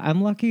 Yeah,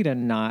 I'm lucky to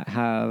not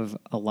have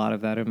a lot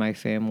of that in my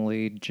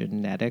family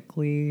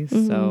genetically.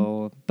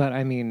 So, but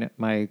I mean,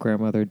 my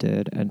grandmother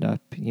did end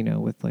up,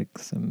 with like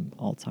some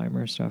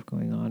Alzheimer's stuff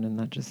going on, and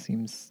that just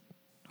seems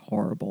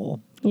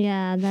horrible.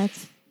 Yeah, that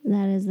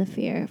is the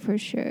fear for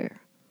sure.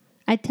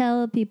 I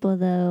tell people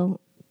though,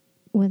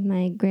 with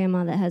my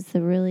grandma that has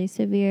the really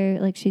severe,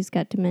 like she's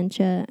got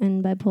dementia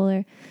and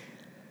bipolar,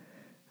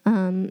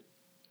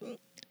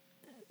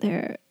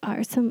 there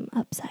are some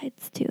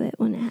upsides to it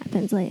when it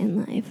happens late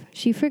in life.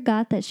 She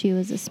forgot that she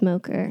was a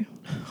smoker.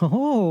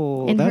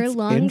 Oh, And that's her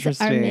lungs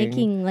interesting. are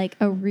making like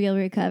a real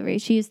recovery.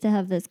 She used to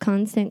have this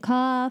constant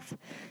cough.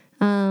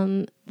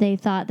 They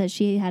thought that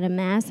she had a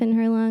mass in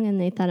her lung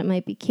and they thought it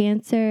might be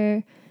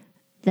cancer.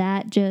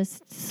 That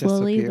just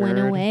slowly went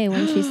Disappeared. away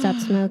when she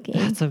stopped smoking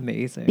That's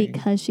amazing.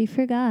 because she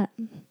forgot.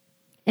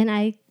 And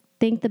I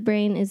think the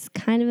brain is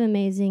kind of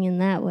amazing in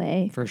that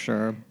way. For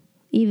sure.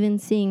 Even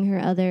seeing her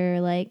other,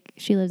 like,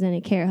 she lives in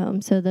a care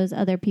home, so those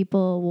other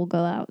people will go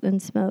out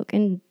and smoke,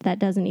 and that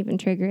doesn't even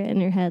trigger it in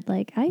her head.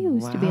 Like, I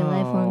used to be a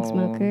lifelong Wow.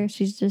 smoker.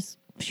 She's just,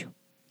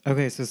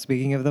 Okay, so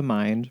speaking of the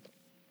mind,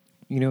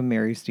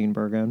 Mary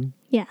Steenburgen,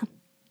 yeah.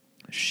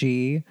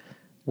 she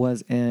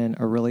was in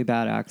a really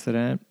bad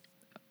accident,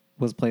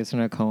 was placed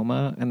in a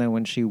coma, and then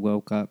when she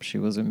woke up, she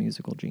was a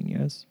musical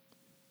genius.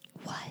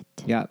 What?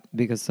 Yeah,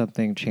 because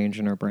something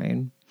changed in her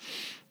brain.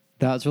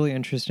 That's really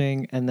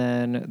interesting. And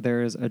then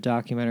there's a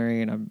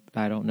documentary, and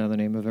I don't know the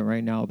name of it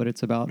right now, but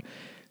it's about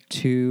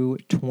two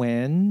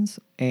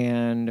twins,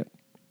 and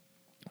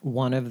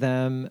one of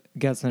them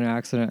gets in an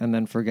accident and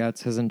then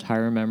forgets his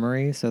entire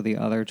memory. So the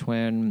other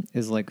twin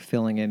is like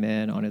filling him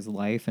in on his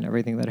life and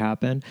everything that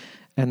happened.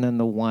 And then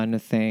the one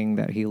thing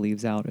that he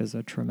leaves out is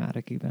a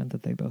traumatic event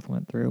that they both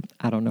went through.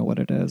 I don't know what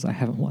it is. I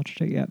haven't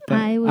watched it yet, but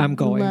I would I'm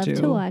going love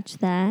to watch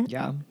that.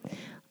 Yeah.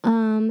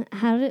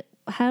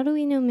 How do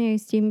we know Mary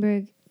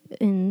Steenburgen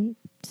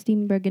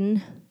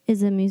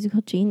is a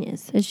musical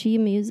genius? Is she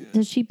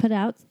does she put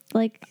out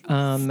like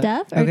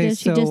stuff, or okay, does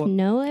she just so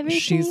know everything?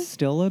 She's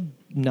still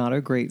not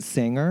a great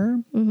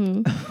singer.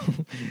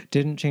 Mm-hmm.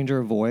 Didn't change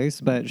her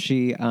voice, but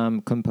she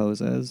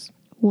composes.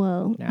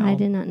 Whoa, now. I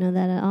did not know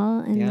that at all,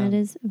 and Yeah. that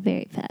is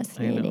very I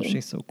fascinating. know,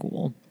 she's so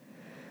cool.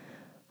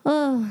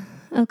 Oh,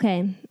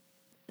 okay.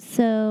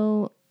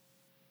 So,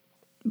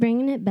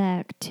 bringing it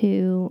back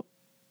to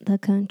the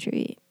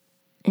country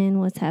and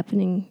what's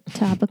happening,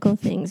 topical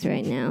things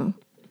right now.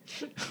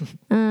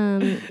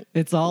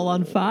 It's all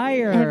on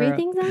fire.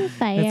 Everything's on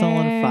fire. It's all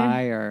on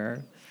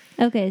fire.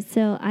 Okay,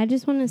 so I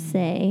just want to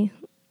say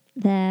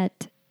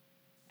that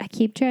I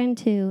keep trying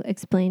to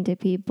explain to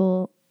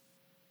people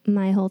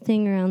my whole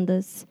thing around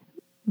this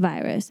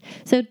virus.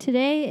 So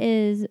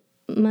today is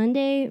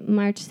Monday,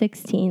 March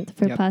 16th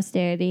for Yep.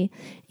 posterity,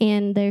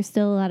 and there's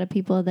still a lot of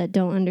people that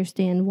don't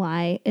understand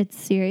why it's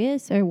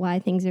serious or why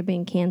things are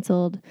being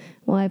canceled,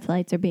 why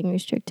flights are being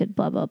restricted,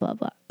 blah, blah, blah,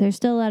 blah. There's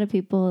still a lot of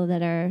people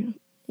that are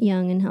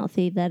young and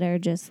healthy that are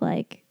just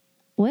like,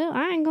 well,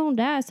 I ain't gonna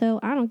die, so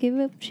I don't give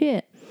a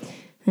shit.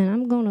 And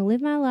I'm going to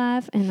live my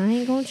life, and I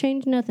ain't going to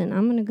change nothing.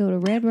 I'm going to go to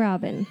Red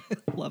Robin.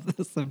 Love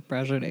this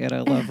impression, and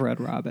I love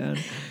Red Robin.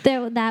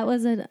 That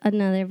was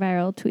another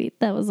viral tweet.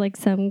 That was like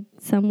some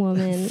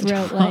woman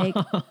wrote like,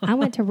 I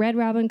went to Red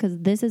Robin because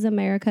this is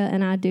America,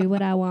 and I do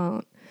what I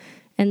want.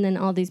 And then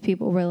all these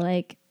people were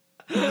like,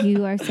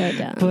 you are so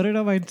dumb. Put it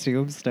on my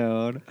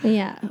tombstone.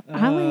 Yeah.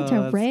 I went to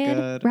that's Red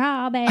good.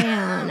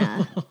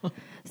 Robin.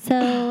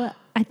 So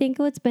I think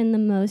what's been the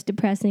most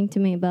depressing to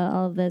me about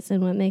all of this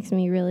and what makes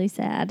me really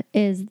sad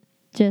is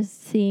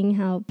just seeing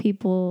how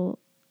people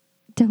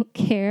don't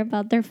care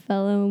about their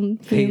fellow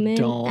human They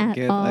don't at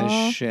give all.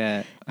 a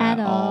shit at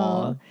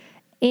all.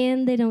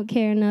 And they don't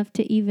care enough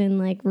to even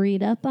like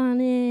read up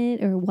on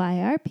it, or why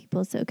are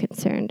people so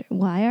concerned?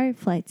 Why are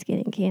flights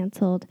getting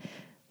canceled?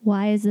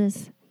 Why is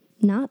this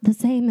not the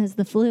same as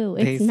the flu?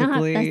 It's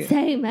not the Basically,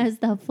 same as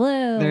the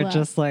flu. They're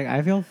just like,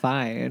 I feel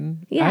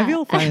fine. Yeah. I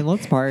feel fine.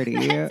 Let's party.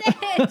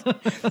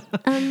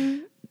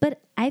 But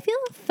I feel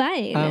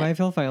fine. I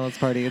feel fine. Let's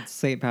party. It's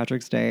St.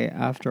 Patrick's Day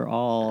after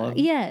all.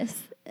 Yes.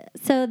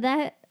 So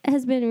that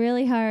has been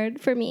really hard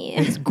for me.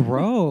 It's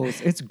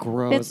gross. It's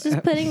gross. It's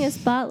just putting a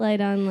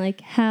spotlight on like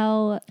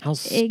how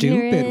stupid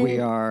ignorant we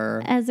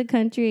are. as a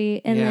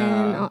country. And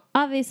Yeah. then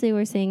obviously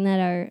we're seeing that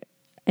our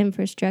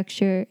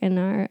infrastructure and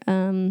our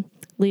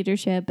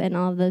leadership and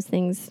all of those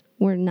things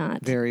were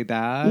not Very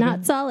bad.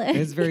 not solid.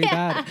 It's very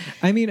bad.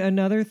 I mean,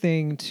 another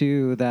thing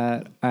too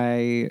that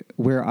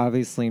we're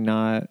obviously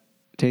not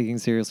taking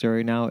seriously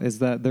right now is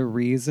that the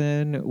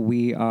reason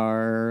we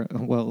are,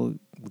 well,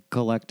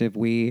 collective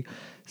we,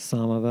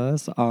 some of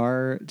us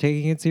are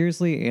taking it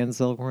seriously and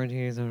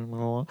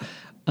self-quarantining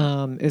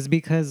is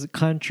because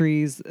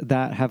countries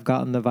that have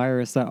gotten the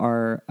virus that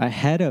are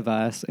ahead of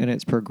us in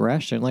its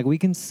progression, like we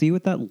can see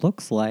what that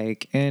looks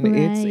like, and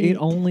it Right.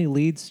 only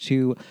leads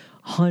to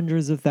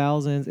hundreds of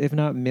thousands, if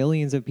not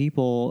millions of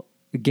people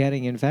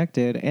getting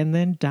infected and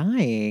then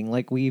dying.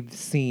 Like we've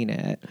seen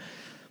it.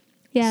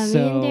 Yeah, me and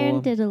So-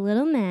 Darren did a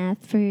little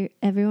math for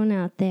everyone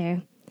out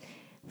there.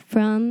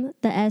 From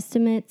the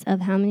estimates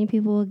of how many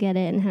people will get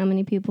it and how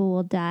many people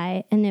will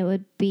die, and it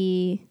would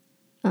be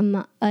a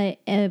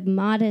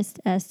modest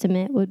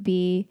estimate would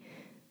be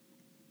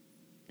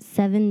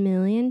 7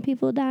 million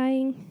people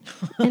dying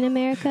in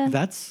America.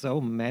 That's so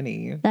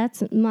many.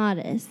 That's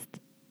modest.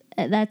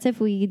 That's if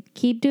we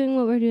keep doing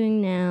what we're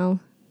doing now,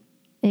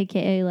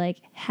 aka like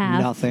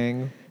half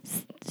Nothing.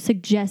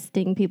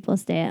 suggesting people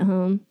stay at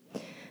home,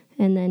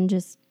 and then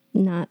just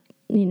not,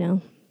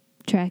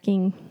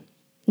 tracking,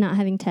 not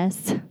having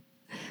tests,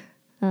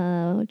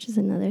 which is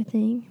another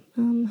thing.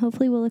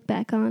 Hopefully we'll look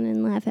back on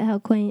and laugh at how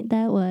quaint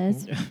that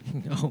was.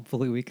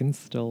 Hopefully we can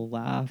still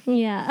laugh.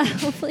 Yeah,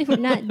 hopefully we're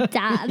not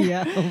done.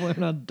 Yeah, we're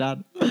not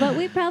done. But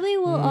we probably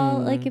will all,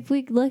 like, if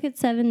we look at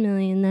 7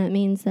 million, that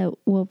means that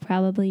we'll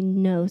probably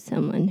know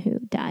someone who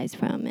dies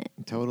from it.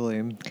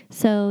 Totally.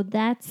 So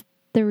that's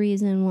the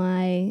reason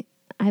why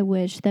I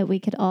wish that we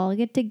could all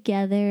get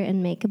together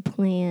and make a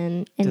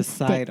plan and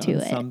Decide stick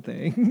to on it.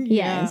 something.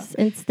 Yes,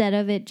 instead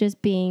of it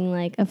just being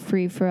like a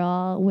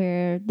free-for-all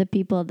where the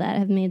people that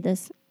have made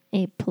this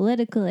a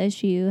political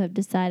issue have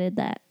decided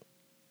that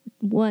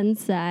one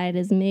side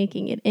is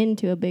making it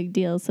into a big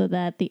deal so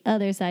that the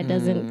other side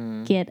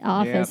doesn't get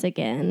office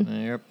again.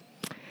 Yep.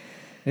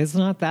 It's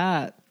not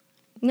that.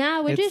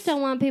 No, we just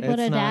don't want people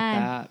to it's die.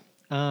 not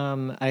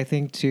that. I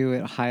think too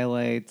it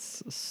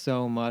highlights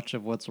so much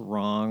of what's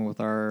wrong with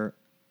our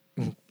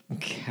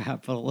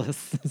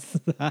capitalist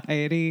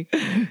society.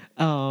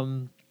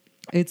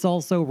 It's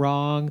also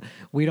wrong.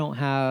 We don't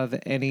have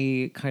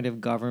any kind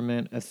of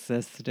government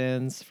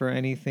assistance for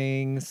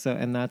anything. So,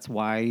 and that's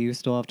why you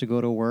still have to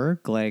go to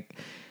work. Like,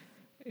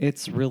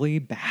 it's really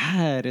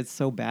bad. It's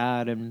so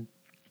bad. And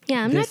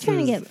Yeah, I'm not This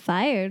trying to is- get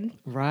fired.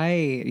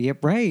 right.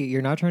 Yep. Right.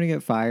 You're not trying to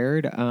get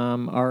fired.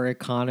 Our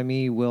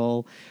economy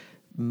will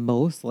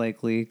most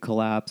likely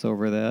collapse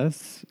over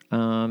this.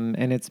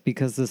 And it's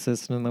because the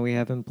system that we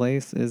have in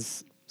place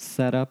is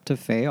set up to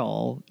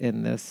fail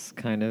in this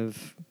kind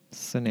of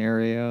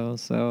scenario.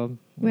 So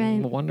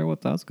Right. I wonder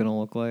what that's going to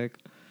look like.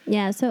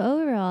 Yeah, so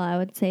overall, I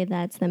would say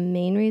that's the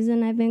main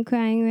reason I've been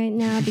crying right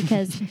now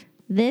because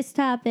this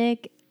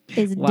topic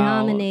is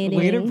dominating.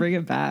 Way to bring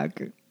it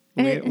back.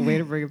 Way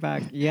to bring it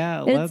back.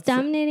 Yeah. It's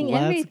dominating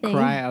everything. Let's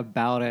cry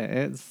about it.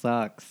 It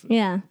sucks.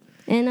 Yeah.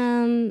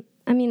 And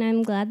I mean,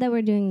 I'm glad that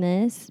we're doing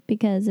this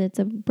because it's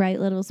a bright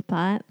little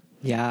spot,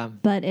 Yeah.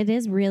 but it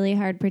is really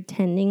hard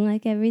pretending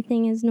like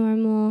everything is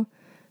normal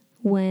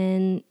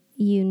when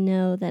you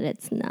know that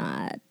it's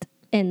not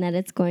and that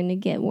it's going to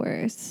get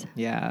worse.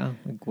 Yeah.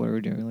 Like, what are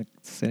we doing? Like,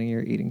 sitting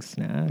here eating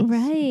snacks?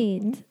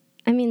 Right.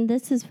 I mean,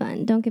 this is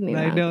fun. Don't get me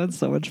wrong. I know it's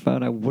so much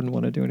fun. I wouldn't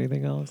want to do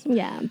anything else.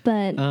 Yeah,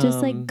 but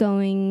just like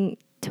going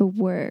to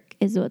work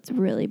is what's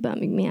really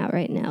bumming me out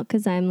right now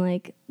because I'm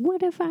like,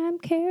 what if I'm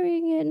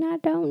carrying it and I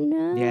don't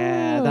know?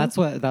 Yeah, that's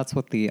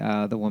what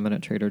the woman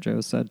at Trader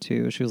Joe's said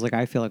too. She was like,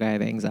 I feel like I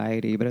have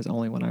anxiety, but it's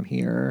only when I'm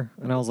here.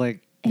 And I was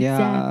like, yeah,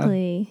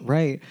 Exactly.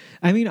 right.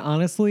 I mean,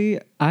 honestly,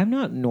 I'm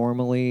not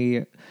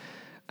normally.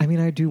 I mean,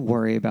 I do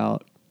worry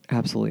about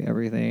absolutely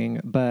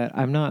everything, but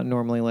I'm not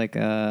normally like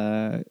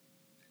a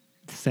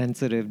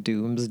sensitive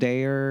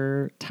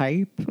doomsdayer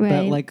type. But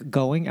Right. like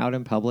going out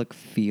in public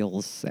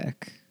feels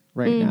sick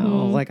right now.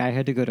 Like I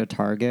had to go to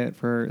Target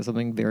for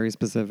something very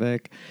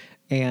specific,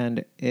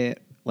 and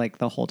it like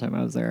the whole time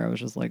I was there, I was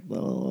just like,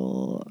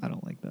 oh, I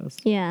don't like this.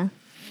 Yeah.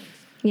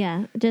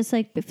 Yeah. Just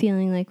like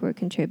feeling like we're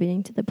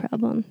contributing to the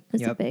problem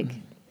is a Yep.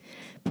 big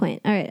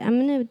point. All right. I'm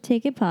going to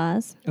take a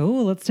pause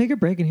Oh, let's take a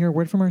break and hear a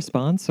word from our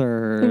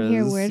sponsors. and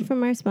hear a word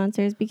from our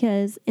sponsors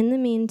because in the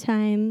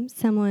meantime,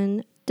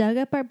 someone dug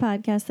up our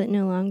podcast that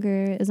no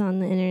longer is on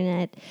the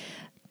internet,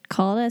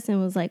 called us and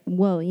was like,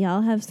 whoa,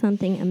 y'all have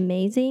something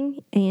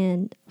amazing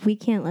and we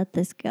can't let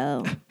this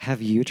go.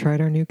 Have you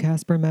tried our new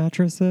Casper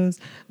mattresses?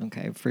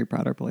 Okay, free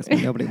product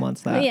placement. Nobody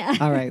wants that. Yeah.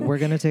 All right, we're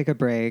going to take a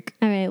break.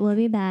 All right. We'll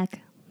be back.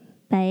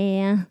 Bye.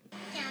 Can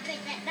I pet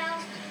that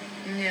dog?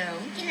 No.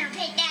 Can I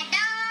pet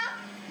that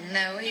dog?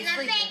 No, he's Can I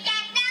sleeping.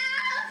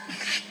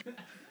 pet that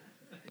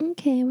dog?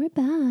 Okay, we're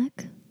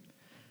back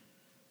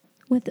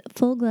with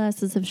full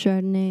glasses of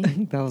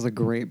Chardonnay. That was a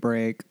great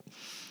break.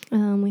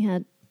 We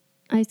had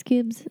ice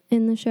cubes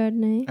in the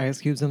Chardonnay.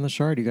 Ice cubes in the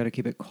shard. You got to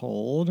keep it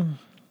cold.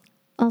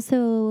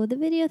 Also, the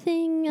video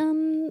thing,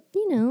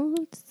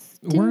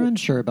 We're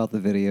unsure about the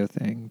video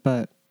thing,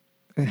 but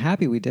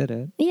Happy we did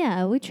it.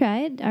 Yeah, we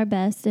tried our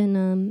best,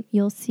 and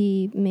you'll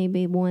see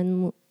maybe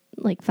one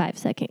like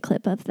 5-second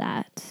clip of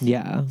that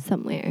Yeah.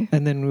 somewhere.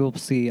 And then we'll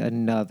see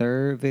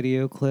another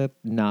video clip,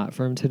 not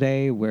from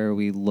today, where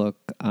we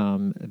look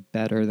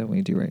better than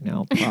we do right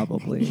now,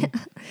 probably.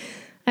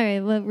 All right,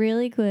 but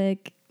really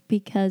quick,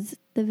 because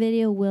the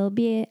video will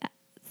be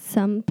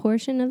some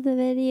portion of the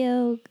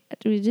video,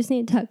 we just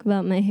need to talk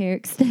about my hair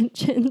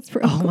extensions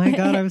real Oh my God,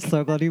 quick. I'm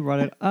so glad you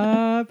brought it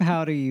up.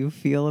 How do you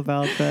feel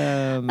about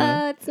them?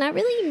 It's not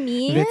really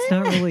me. It's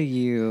not really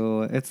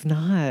you. It's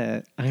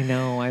not. I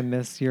know. I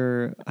miss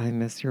your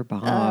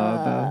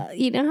bob.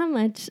 You know how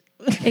much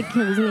it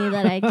kills me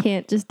that I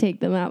can't just take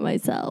them out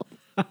myself.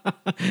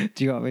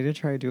 Do you want me to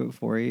try to do it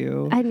for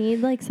you? I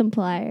need like some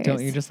pliers.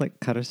 Don't you just like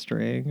cut a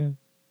string?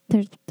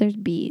 There's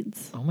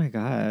beads. Oh my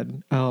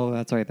God. Oh,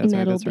 that's right. That's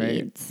Metal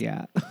right. That's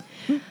beads.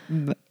 right.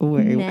 Yeah.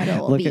 Wait.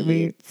 Metal look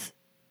beads.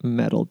 at me.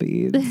 Metal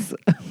beads.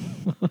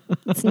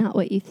 It's not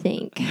what you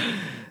think.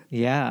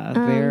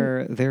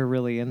 Yeah, they're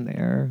really in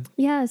there.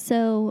 Yeah,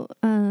 so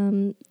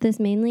this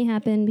mainly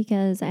happened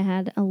because I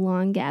had a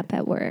long gap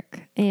at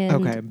work and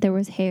Okay. there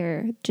was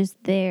hair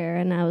just there,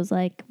 and I was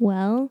like,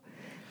 well,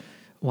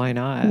 Why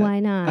not? Why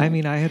not? I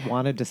mean, I had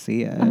wanted to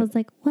see it. I was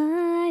like,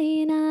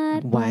 why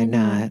not? Why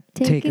not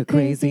take a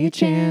crazy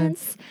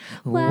chance?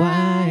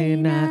 Why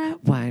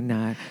not? Why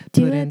not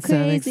Do put a in some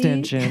crazy-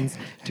 extensions?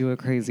 Do a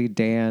crazy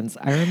dance.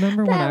 I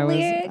remember when That I was.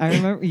 lyric. I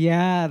remember.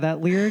 Yeah, that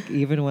lyric.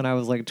 Even when I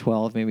was like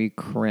 12, made me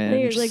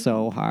cringe like,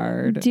 so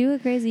hard. Do a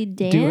crazy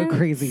dance. Do a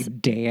crazy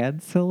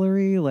dance,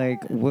 Hillary.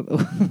 Like,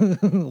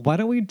 why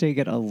don't we take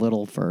it a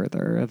little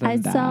further than I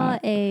that? saw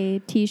a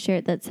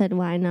T-shirt that said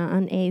 "Why not"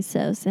 on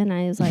ASOS, and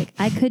I was like,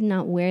 I could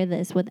not wear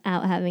this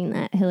without having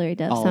that Hillary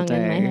Duff all song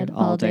day, in my head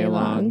all day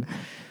long.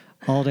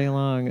 All day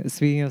long.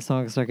 Speaking of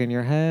songs stuck in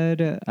your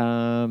head,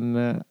 I'm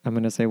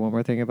going to say one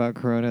more thing about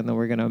Corona, and then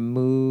we're going to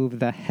move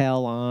the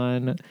hell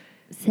on.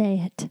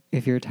 Say it.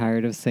 If you're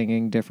tired of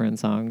singing different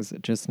songs,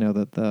 just know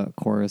that the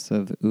chorus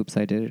of Oops,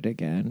 I Did It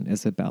Again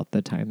is about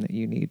the time that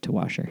you need to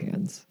wash your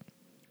hands.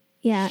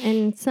 Yeah,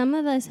 and some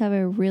of us have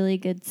a really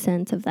good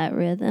sense of that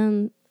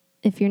rhythm.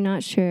 If you're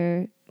not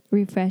sure,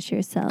 refresh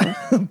yourself.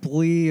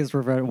 Please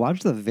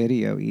watch the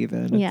video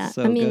even. Yeah, It's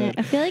so I mean, good.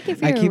 I feel like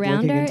if I you're keep around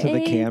looking our into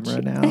age, the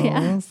camera now,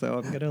 Yeah. so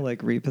I'm gonna like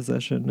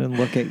reposition and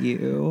look at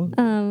you.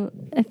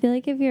 I feel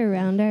like if you're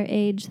around our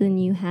age, then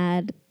you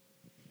had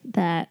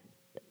that,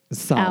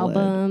 Solid.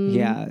 album.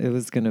 Yeah, it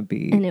was gonna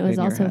be, and it was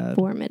in your also head.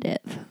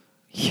 formative.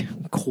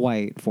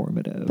 Quite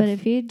formative. But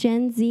if you're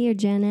Gen Z or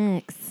Gen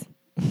X,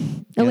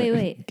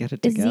 wait, get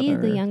it is together. Z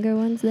the younger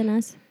ones than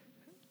us?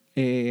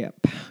 Yep.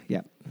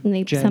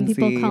 And Gen some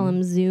people Z. call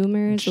them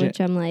Zoomers, which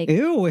I'm like,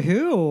 Ew,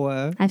 who?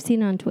 I've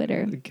seen on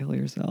Twitter. Kill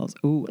yourselves.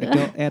 Ooh,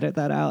 don't edit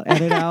that out.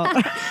 Edit out.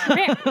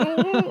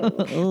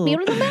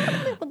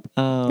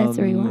 That's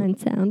a rewind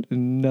sound.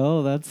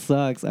 No, that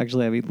sucks.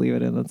 Actually, I mean, leave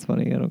it in. That's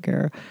funny. I don't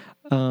care.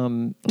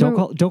 Don't We're-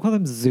 call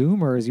them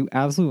Zoomers, you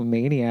absolute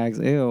maniacs.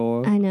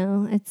 Ew. I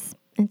know it's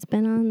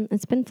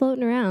been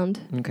floating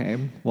around. Okay.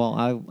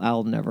 Well,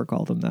 I'll never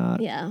call them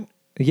that. Yeah.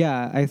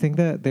 Yeah, I think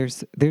that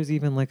there's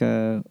even like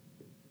a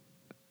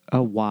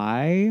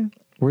Y.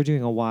 We're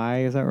doing a Y,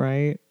 is that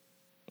right?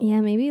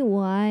 Yeah, maybe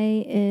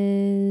Y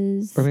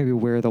is. Or maybe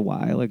we're the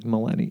Y, like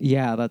millennial.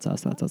 Yeah, that's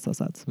us.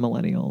 That's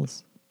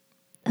millennials.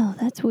 Oh,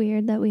 that's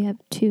weird that we have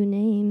two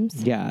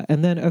names. Yeah.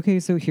 And then, okay,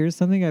 so here's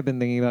something I've been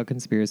thinking about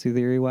conspiracy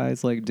theory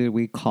wise. Like, did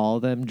we call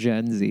them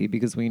Gen Z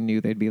because we knew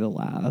they'd be the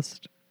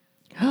last?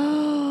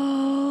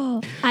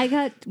 I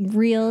got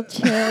real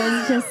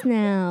chills just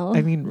now.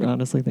 I mean,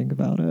 honestly, think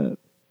about it.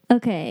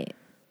 Okay.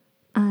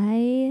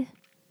 I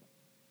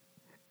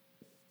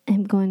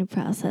am going to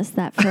process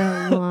that for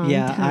a long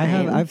Yeah,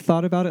 time. I've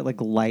thought about it like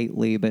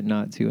lightly, but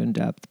not too in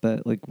depth,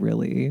 but like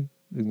really,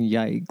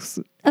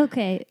 yikes.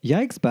 Okay.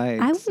 Yikes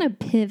bites. I want to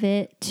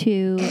pivot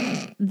to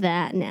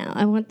that now.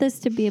 I want this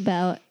to be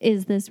about,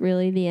 is this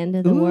really the end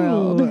of the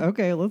world?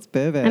 Okay, let's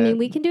pivot. I mean,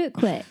 we can do it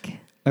quick.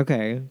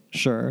 Okay,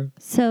 sure.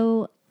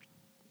 So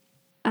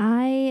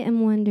I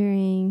am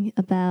wondering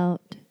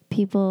about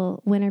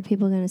when are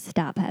people going to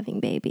stop having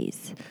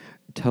babies?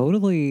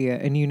 Totally.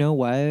 And you know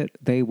what?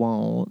 They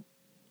won't.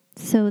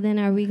 So then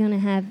are we going to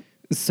have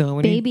So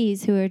many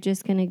babies who are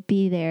just going to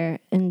be there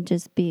and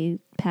just be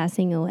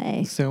passing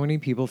away? So many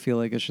people feel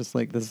like it's just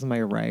like, this is my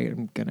right.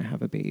 I'm going to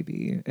have a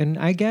baby. And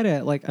I get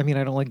it. Like, I mean,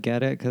 I don't like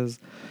get it because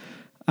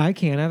I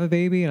can't have a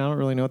baby and I don't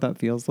really know what that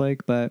feels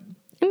like. But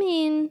I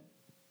mean,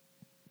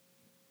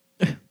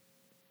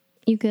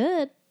 you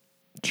could.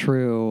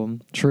 true.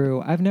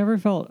 I've never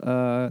felt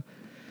a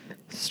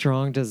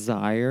strong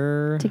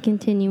desire To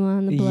continue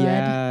on the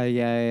blood.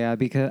 Yeah.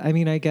 Because I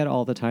mean, I get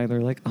all the time.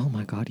 They're like, "Oh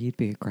my God, you'd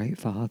be a great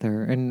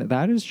father," and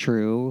that is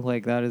true.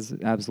 Like that is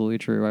absolutely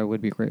true. I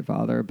would be a great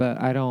father,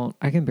 but I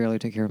can barely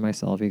take care of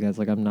myself. You guys,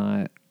 like,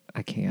 I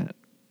can't.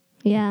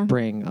 Yeah.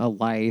 bring a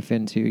life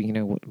into, you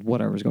know,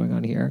 whatever's going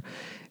on here.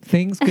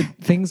 Things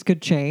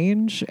could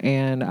change,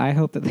 and I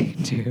hope that they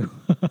do.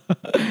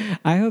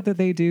 I hope that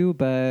they do,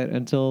 but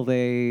until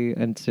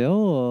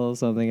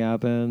something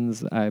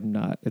happens,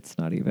 it's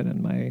not even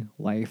in my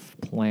life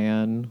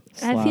plan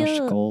 /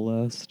 goal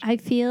list. I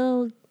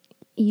feel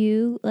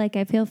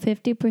I feel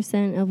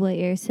 50% of what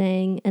you're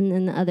saying, and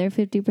then the other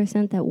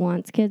 50% that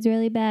wants kids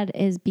really bad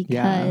is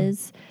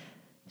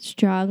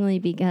strongly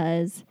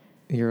because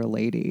You're a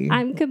lady.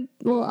 I'm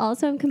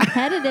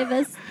competitive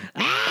as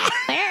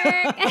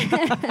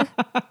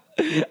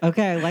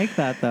Okay, I like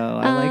that though.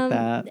 I like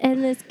that.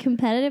 And this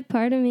competitive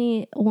part of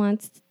me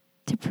wants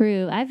to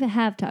prove. I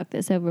have talked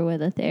this over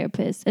with a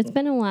therapist. It's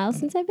been a while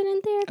since I've been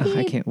in therapy.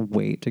 I can't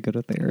wait to go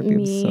to therapy.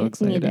 I'm so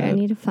excited. Neither. I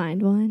need to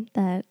find one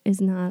that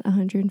is not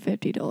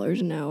 $150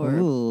 an hour.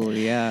 Ooh,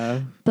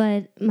 yeah.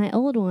 But my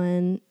old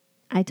one,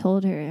 I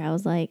told her, I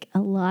was like, a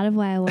lot of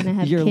why I want to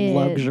have Your kids.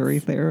 luxury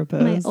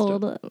therapist. My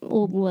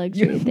old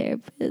luxury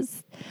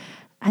therapist.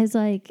 I was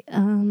like,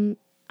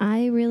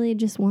 I really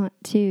just want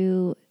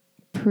to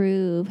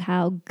prove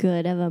how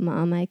good of a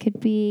mom I could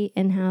be,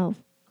 and how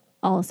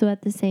also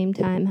at the same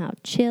time how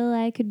chill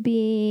I could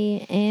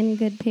be, and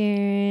good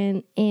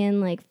parent, and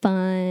like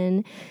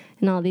fun,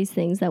 and all these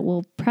things that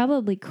will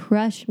probably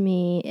crush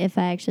me if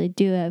I actually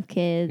do have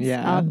kids.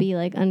 Yeah. I'll be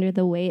like under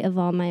the weight of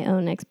all my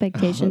own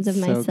expectations of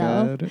So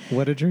myself. good.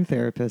 What did your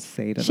therapist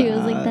say to She that?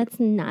 was like, that's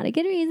not a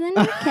good reason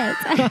to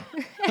have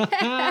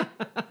kids.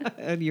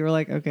 And you were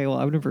like, okay, well,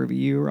 I'm going to prove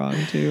you wrong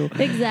too.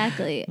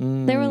 Exactly.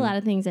 There were a lot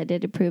of things I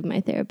did to prove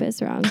my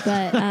therapist wrong,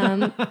 but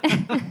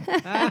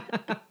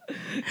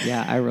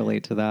Yeah, I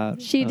relate to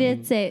that. she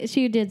did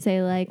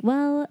say like,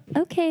 well,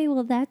 okay,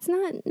 well, that's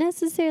not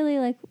necessarily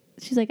like,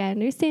 she's like, I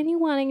understand you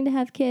wanting to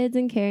have kids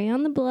and carry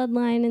on the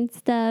bloodline and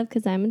stuff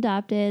because I'm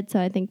adopted. So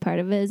I think part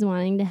of it is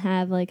wanting to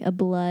have like a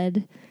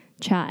blood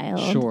child.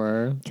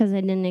 Sure. Because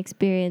I didn't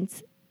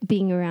experience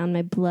being around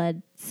my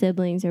blood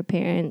siblings or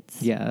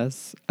parents.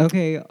 Yes.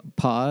 Okay,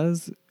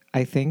 pause.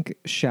 I think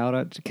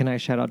can I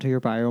shout out to your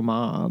bio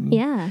mom?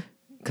 Yeah.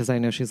 Because I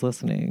know she's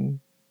listening.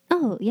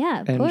 Oh,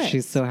 yeah, of And course.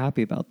 she's so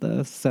happy about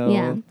this. So,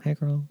 Yeah. hey,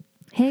 girl.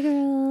 Hey,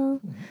 girl.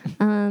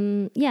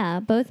 Yeah,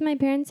 both my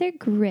parents are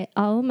great.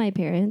 All of my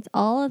parents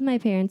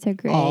are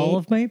great. All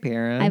of my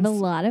parents I have a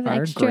lot of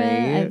are extra. I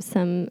great. have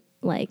some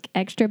like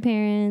extra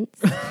parents.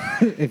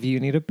 If you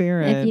need a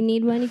parent. If you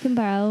need one, you can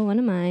borrow one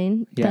of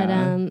mine. Yeah.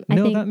 But I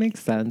think that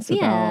makes sense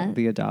Yeah. about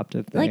the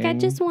adoptive thing. like I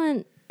just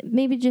want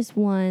maybe just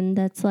one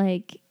that's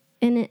like,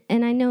 and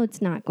I know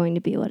it's not going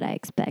to be what I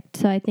expect.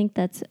 So I think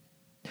that's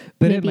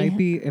But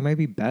maybe- it might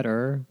be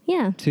better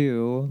yeah.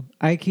 too.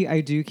 I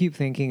do keep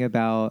thinking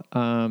about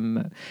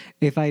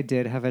if I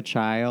did have a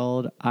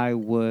child, I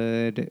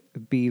would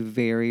be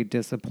very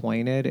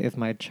disappointed if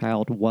my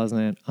child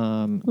wasn't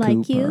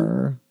Like you?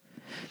 Cooper.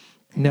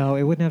 No,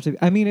 it wouldn't have to be.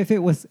 I mean, if it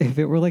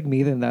were like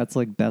me, then that's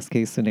like best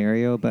case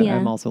scenario, but Yeah.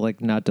 I'm also like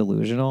not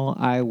delusional.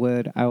 I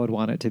would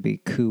want it to be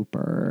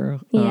Cooper.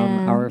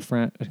 Yeah. Our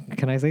friend,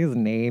 can I say his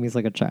name? He's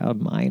like a child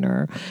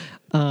minor.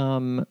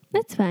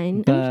 That's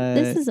fine. But-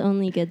 This is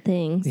only good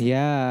things.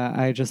 Yeah,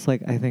 I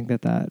think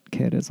that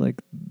kid is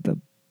like the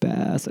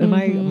best. And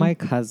Mm-hmm. my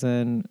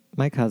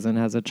cousin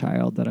has a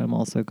child that I'm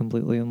also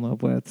completely in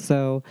love with.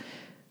 So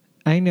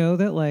I know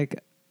that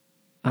like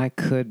I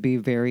could be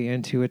very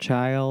into a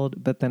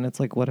child, but then it's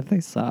like, what if they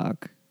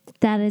suck?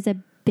 That is a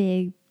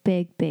big,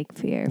 big, big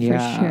fear for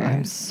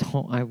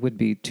sure. I would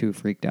be too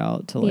freaked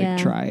out to like Yeah.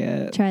 try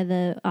it. Try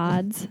the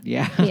odds.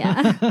 Yeah.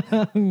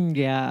 Yeah.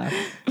 Yeah.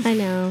 I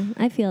know.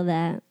 I feel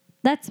that.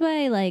 That's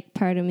why like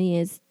part of me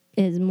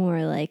is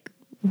more like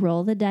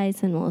roll the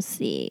dice and we'll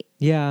see.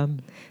 Yeah.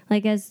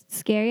 Like as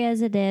scary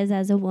as it is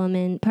as a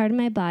woman, part of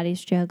my body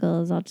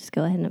struggles, I'll just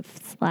go ahead and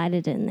slide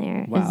it in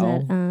there. Wow. Is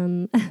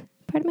that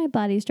part of my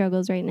body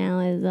struggles right now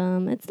is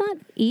it's not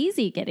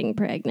easy getting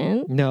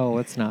pregnant. No,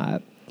 it's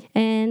not.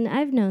 And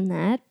I've known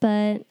that,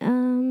 but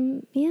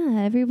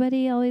yeah,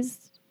 everybody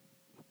always,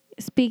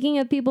 speaking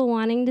of people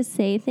wanting to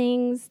say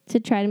things to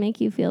try to make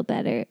you feel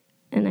better,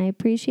 and I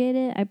appreciate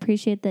it. I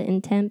appreciate the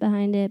intent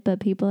behind it, but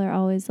people are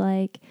always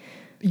like,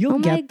 You'll oh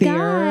my get there.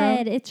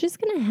 God, it's just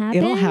going to happen.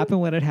 It'll happen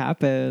when it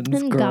happens,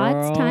 And girl.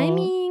 God's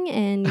timing,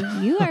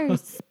 and you are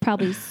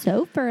probably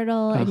so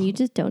fertile, and you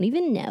just don't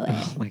even know it.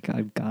 Oh my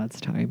God,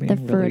 God's timing. The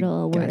really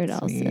fertile word gets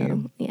also.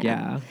 me.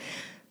 Yeah.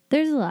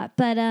 There's a lot,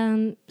 but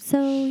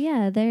so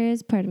yeah, there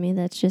is part of me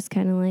that's just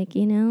kind of like,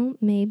 you know,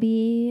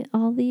 maybe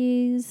all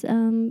these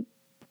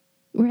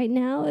right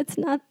now it's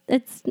not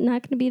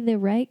going to be the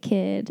right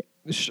kid.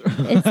 Sure.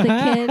 It's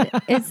the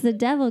kid. It's the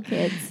devil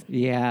kids,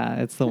 Yeah,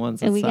 it's the ones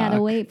that and we suck.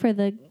 gotta wait for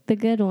the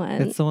good one.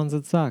 It's the ones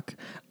that suck.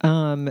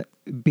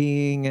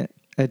 Being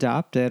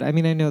adopted, I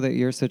mean, I know that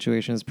your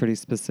situation is pretty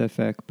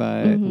specific,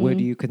 but would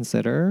you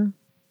consider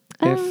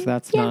if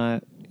that's yeah.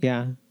 not,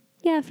 yeah.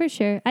 Yeah, for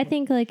sure. I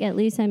think like at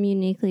least I'm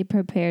uniquely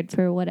prepared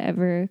for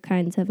whatever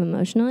kinds of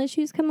emotional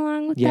issues come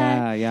along with that.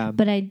 Yeah, yeah.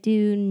 But I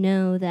do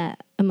know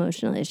that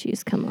emotional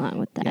issues come along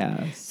with that.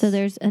 Yes. So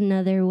there's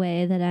another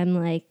way that I'm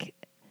like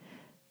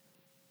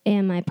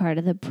am I part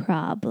of the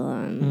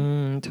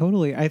problem?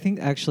 Totally. I think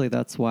actually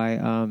that's why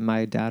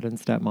my dad and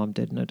stepmom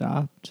didn't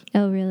adopt.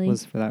 Oh, really?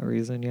 Was for that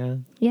reason, yeah.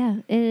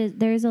 Yeah,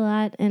 there's a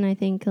lot, and I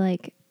think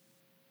like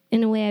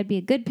in a way I'd be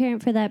a good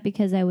parent for that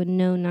because I would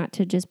know not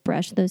to just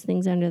brush those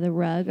things under the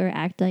rug or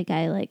act like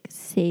I like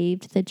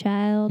saved the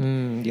child,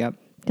 Yep.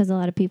 because a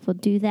lot of people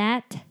do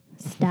that.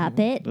 Stop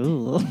it.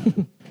 Ooh.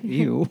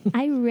 Ew.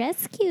 I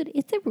rescued.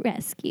 It's a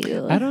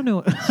rescue. I don't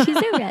know. She's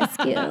a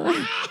rescue.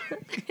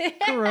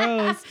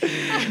 Gross.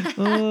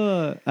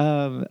 I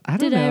don't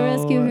Did know. I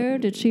rescue her?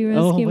 Did she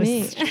rescue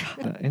me?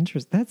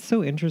 That's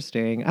so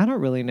interesting. I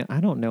don't really know.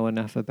 I don't know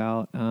enough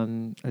about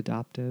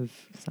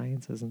adoptive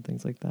sciences and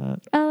things like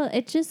that. Oh,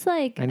 it's just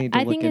like I need to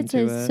look think it's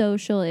into a it.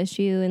 social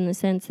issue in the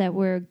sense that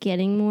we're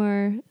getting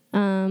more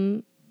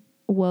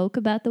woke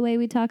about the way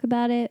we talk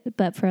about it,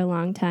 but for a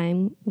long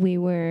time we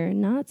were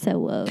not so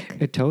woke.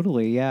 It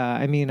totally, yeah.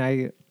 I mean,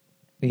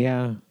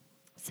 yeah.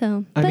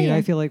 So, I but mean, yeah.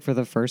 I feel like for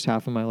the first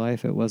half of my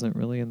life, it wasn't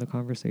really in the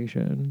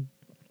conversation.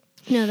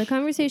 No, the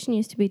conversation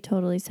used to be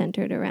totally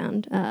centered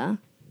around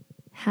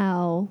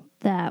how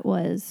that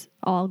was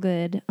all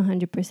good,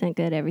 100%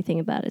 good, everything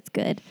about it's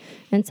good.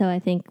 And so I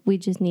think we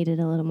just needed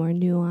a little more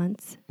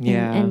nuance.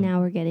 Yeah. And now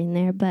we're getting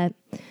there. But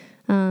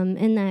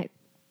in that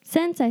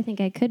sense, I think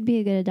I could be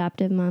a good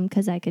adoptive mom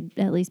because I could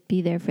at least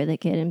be there for the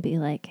kid and be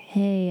like,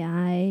 hey,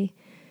 I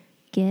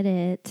get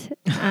it.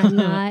 I'm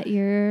not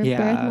your Yeah.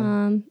 birth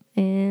mom.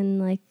 And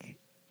like,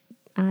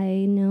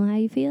 I know how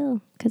you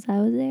feel because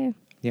I was there.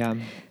 Yeah.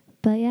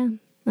 But yeah,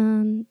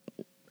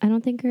 I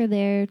don't think we're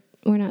there.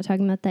 We're not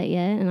talking about that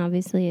yet. And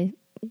obviously,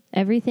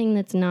 everything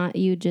that's not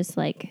you just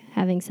like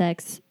having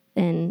sex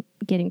and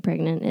getting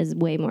pregnant is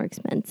way more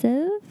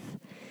expensive.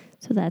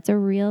 So that's a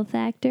real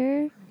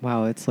factor.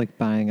 Wow, it's like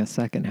buying a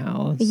second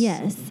house.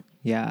 Yes.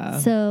 Yeah.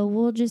 So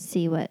we'll just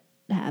see what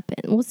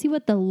happens. We'll see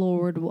what the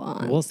Lord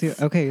wants. We'll see.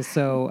 Okay,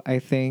 so I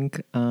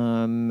think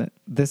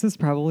this is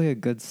probably a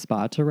good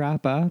spot to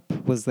wrap up.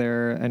 Was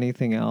there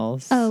anything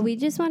else? Oh, we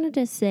just wanted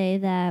to say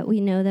that we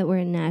know that we're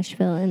in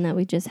Nashville and that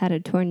we just had a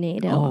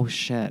tornado. Oh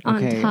shit. On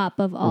Okay. top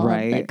of all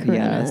of the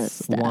corona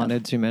yes. stuff.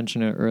 Wanted to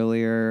mention it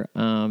earlier.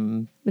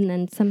 And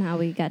then somehow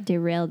we got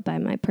derailed by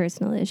my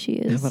personal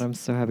issues. But I'm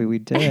so happy we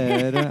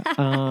did.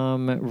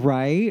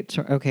 Right?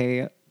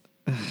 Okay.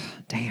 Ugh,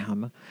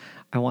 damn.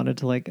 I wanted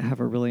to like have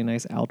a really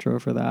nice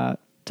outro for that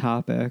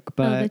topic, the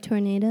but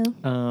tornado.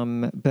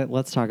 but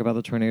let's talk about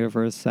the tornado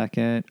for a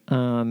second.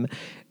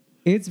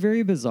 It's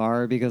very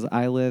bizarre because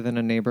I live in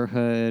a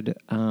neighborhood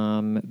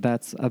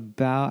that's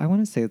about, I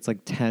want to say it's like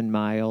 10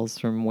 miles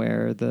from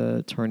where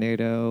the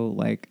tornado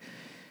like,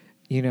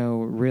 you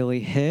know, really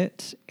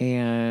hit,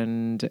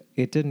 and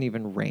it didn't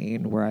even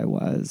rain where I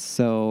was.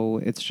 So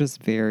it's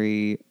just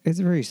it's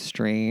very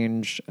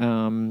strange.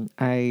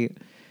 I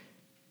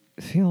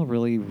feel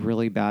really,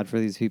 really bad for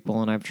these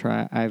people, and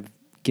I've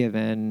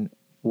given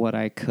what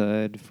I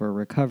could for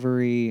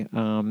recovery.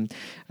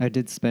 I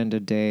did spend a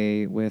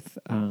day with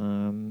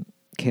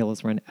Kayla's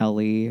friend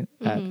Ellie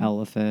at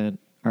Elephant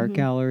Art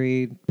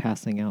Gallery,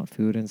 passing out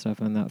food and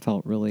stuff, and that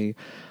felt really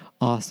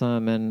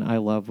awesome. And I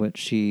love what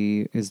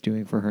she is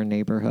doing for her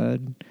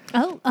neighborhood.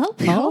 Oh,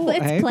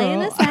 it's hey, playing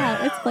girl. us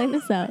out. It's playing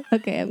us out.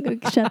 Okay, I'm going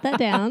to shut that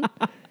down.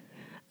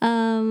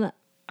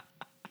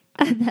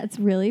 That's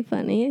really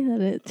funny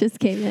that it just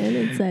came in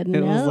and said no.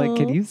 It was like,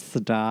 can you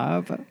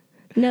stop?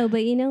 No,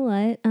 but you know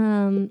what?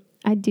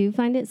 I do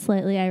find it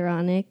slightly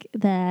ironic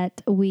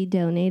that we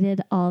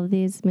donated all of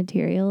these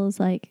materials,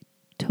 like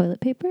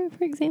toilet paper,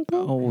 for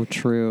example. Oh,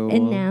 true.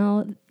 And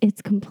now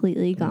it's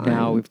completely gone.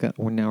 Now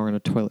we're in a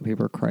toilet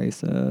paper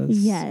crisis.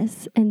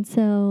 Yes. And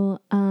so,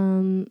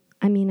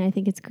 I mean, I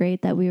think it's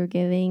great that we were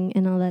giving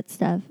and all that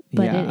stuff,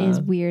 but it Yeah.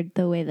 is weird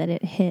the way that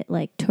it hit,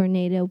 like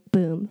tornado,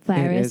 boom,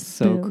 virus, It is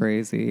so boom.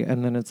 crazy.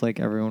 And then it's like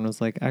everyone was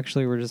like,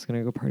 actually, we're just going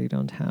to go party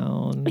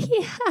downtown.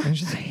 Yeah. I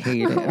just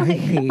hate it. Oh I my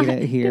hate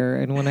it here.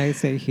 And when I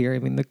say here, I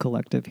mean the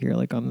collective here,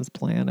 like on this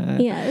planet.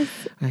 Yes.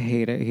 I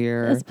hate it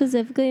here.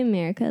 Specifically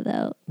America,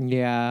 though.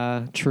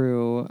 Yeah,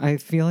 true. I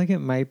feel like it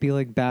might be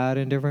like bad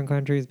in different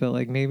countries, but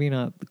like maybe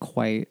not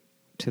quite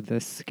to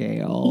this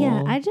scale.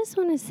 Yeah, I just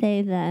want to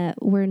say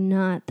that we're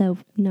not the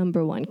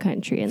number one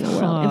country in the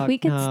world. If Fuck we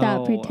could no.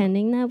 stop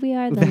pretending that we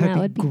are, then that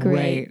would be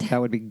great.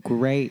 That would be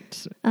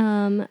great.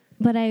 But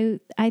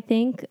I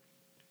think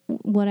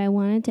what I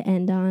wanted to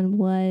end on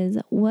was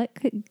what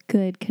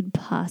good could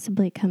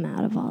possibly come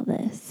out of all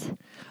this?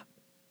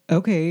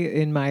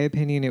 Okay, in my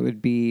opinion, it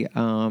would be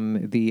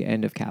the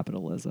end of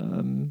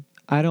capitalism.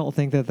 I don't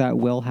think that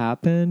will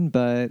happen,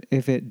 but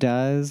if it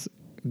does,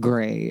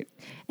 great.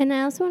 And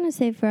I also want to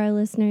say for our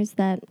listeners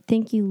that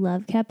think you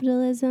love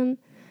capitalism,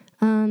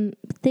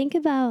 think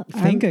about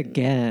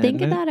again.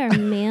 Think about our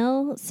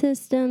mail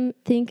system.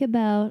 Think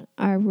about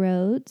our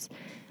roads.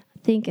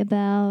 Think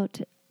about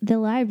the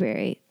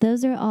library.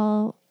 Those are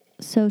all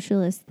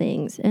socialist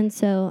things. And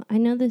so I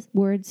know this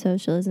word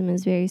socialism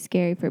is very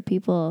scary for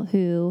people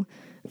who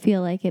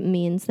feel like it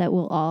means that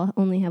we'll all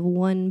only have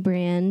one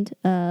brand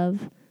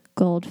of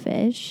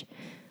goldfish.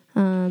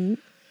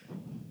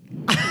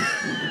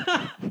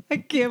 I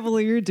can't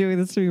believe you're doing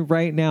this to me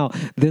right now.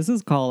 This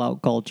is call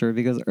out culture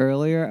because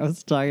earlier I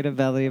was talking to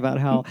Bethany about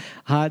how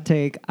hot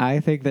take,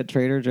 I think that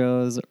Trader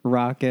Joe's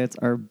Rockets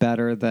are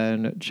better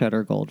than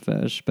Cheddar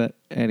Goldfish. But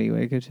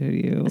anyway,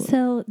 continue.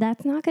 So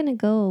that's not going to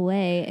go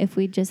away if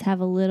we just have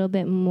a little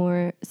bit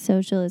more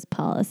socialist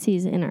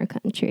policies in our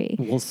country.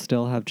 We'll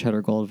still have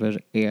Cheddar Goldfish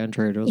and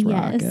Trader Joe's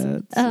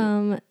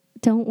Rockets.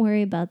 Don't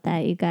worry about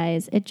that, you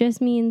guys. It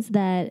just means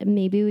that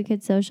maybe we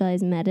could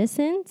socialize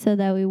medicine so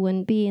that we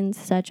wouldn't be in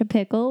such a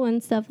pickle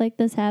when stuff like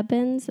this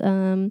happens.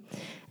 And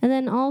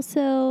then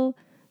also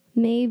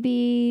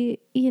maybe,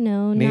 Maybe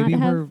not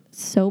have we're-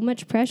 so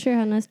much pressure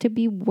on us to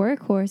be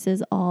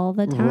workhorses all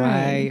the time.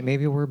 Right.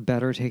 Maybe we're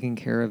better taking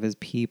care of as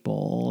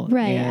people.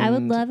 Right. I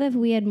would And- love if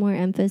we had more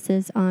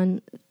emphasis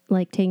on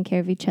like taking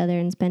care of each other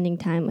and spending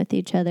time with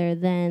each other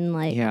than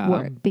like Yeah,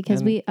 work,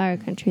 because and- we are a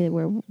country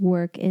where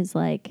work is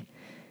like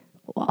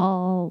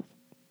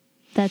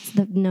that's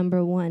the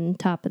number one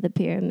top of the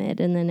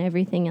pyramid, and then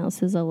everything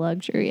else is a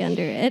luxury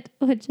under it,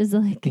 which is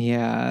like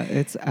Yeah,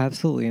 it's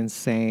absolutely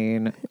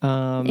insane.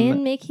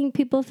 and making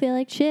people feel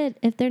like shit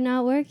if they're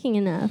not working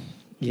enough.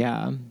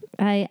 Yeah.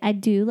 I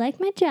do like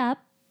my job,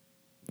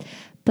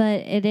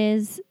 but it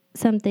is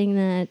something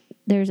that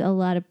there's a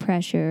lot of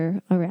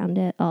pressure around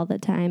it all the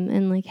time.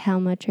 And like, how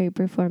much are you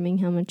performing?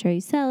 How much are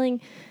you selling?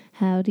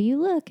 How do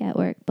you look at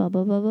work? Blah,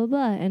 blah, blah, blah,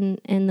 blah.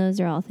 And those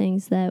are all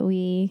things that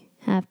we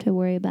have to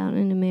worry about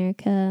in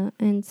America.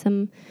 And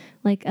some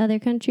like other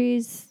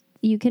countries,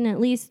 you can at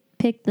least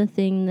pick the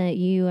thing that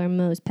you are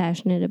most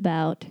passionate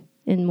about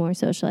in more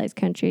socialized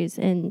countries.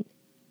 And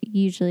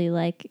usually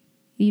like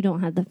you don't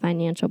have the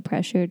financial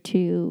pressure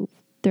to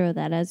throw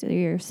that as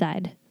your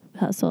side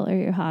hustle or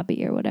your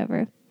hobby or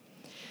whatever.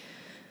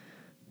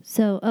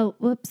 So,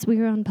 whoops, we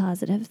were on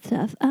positive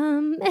stuff.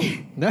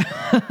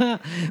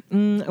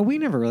 We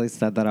never really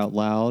said that out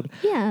loud.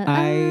 Yeah.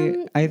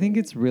 I think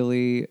it's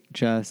really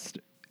just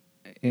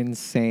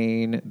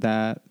insane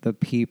that the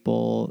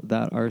people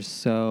that are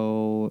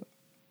so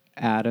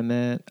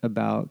adamant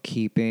about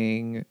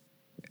keeping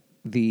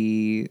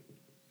the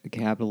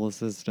capitalist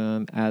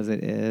system as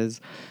it is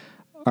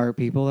are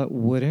people that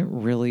wouldn't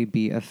really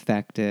be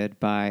affected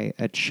by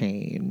a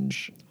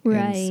change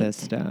Right. in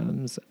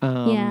systems.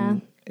 Yeah.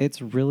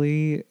 It's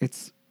really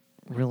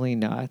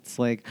nuts.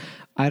 Like,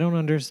 I don't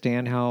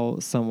understand how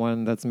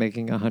someone that's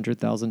making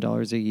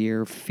 $100,000 a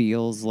year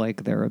feels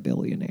like they're a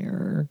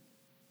billionaire.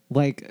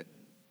 Like,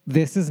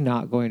 this is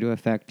not going to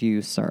affect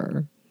you,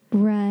 sir.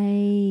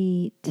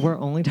 Right. We're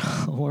only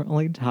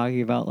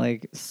talking about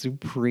like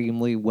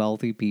supremely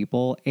wealthy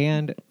people,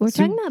 and We're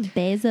talking about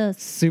Bezos.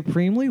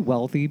 supremely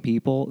wealthy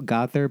people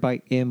got there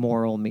by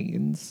immoral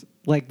means.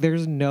 Like,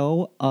 there's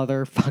no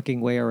other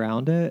fucking way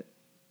around it.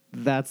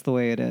 That's the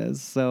way it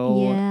is.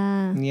 So,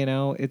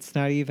 Yeah. it's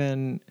not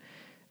even,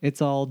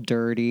 it's all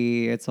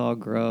dirty, it's all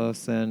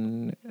gross,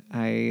 and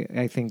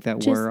I think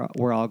that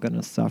we're all going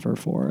to suffer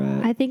for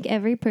it. I think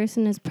every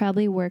person has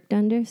probably worked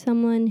under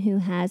someone who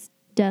has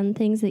done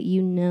things that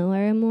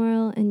are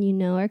immoral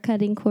and are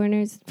cutting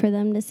corners for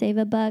them to save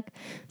a buck.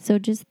 So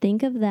just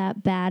think of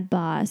that bad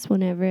boss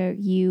whenever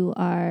you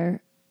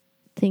are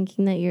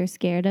thinking that you're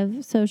scared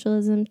of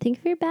socialism. Think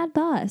of your bad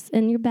boss.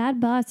 And your bad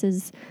boss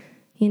is,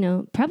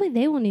 probably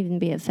they won't even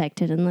be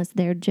affected unless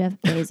they're Jeff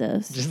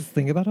Bezos. Just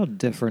think about how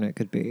different it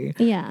could be.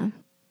 Yeah.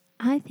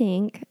 I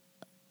think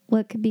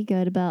what could be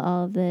good about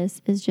all of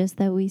this is just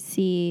that we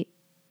see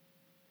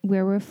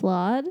where we're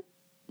flawed.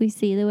 We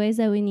see the ways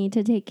that we need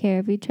to take care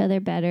of each other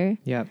better.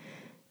 Yep.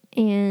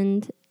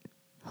 And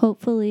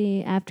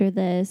hopefully after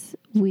this,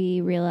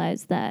 we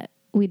realize that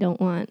we don't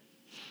want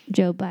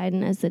Joe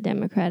Biden as the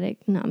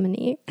Democratic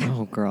nominee.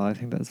 Oh, girl, I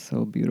think that's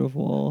so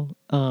beautiful.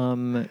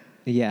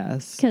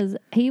 Yes. Because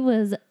he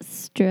was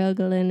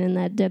struggling in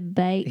that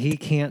debate. He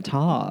can't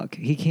talk.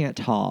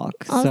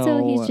 Also,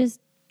 so, he's just,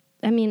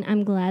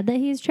 I'm glad that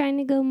he's trying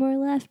to go more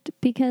left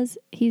because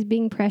he's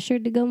being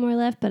pressured to go more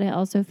left. But I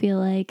also feel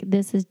like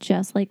this is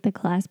just like the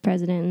class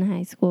president in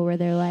high school where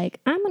they're like,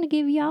 I'm going to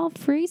give y'all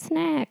free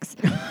snacks.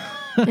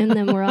 And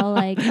then we're all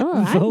like,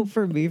 oh, vote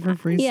for me for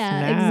free snacks.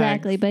 yeah,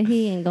 exactly. But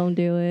he ain't going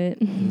to do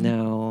it.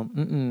 No.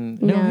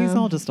 Mm-mm. No. No, it's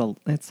all just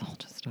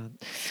a.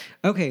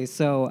 Okay,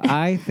 so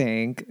I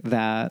think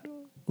that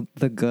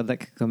the good that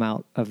could come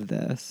out of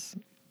this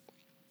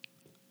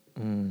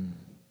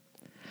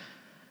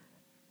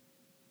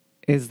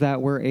is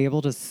that we're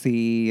able to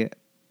see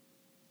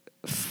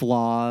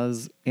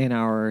flaws in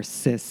our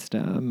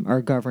system,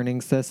 our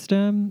governing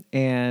system,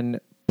 and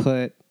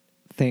put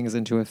things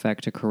into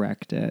effect to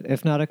correct it.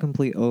 If not a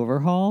complete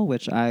overhaul,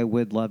 which I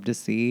would love to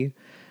see.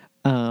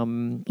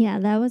 Yeah,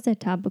 that was a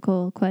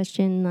topical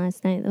question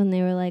last night when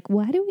they were like,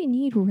 why do we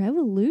need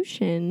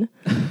revolution?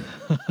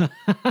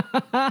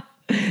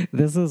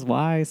 This is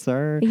why,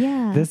 sir.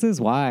 Yeah. This is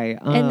why.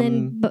 And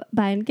then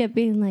Biden kept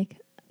being like,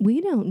 we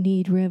don't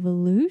need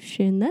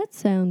revolution. That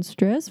sounds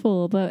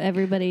stressful. But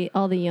everybody,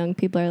 all the young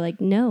people are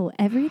like, no,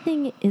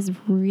 everything is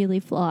really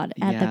flawed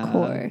at the Yeah,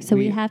 core. So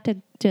we we- have to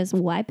just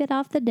wipe it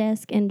off the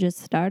desk and just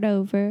start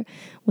over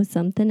with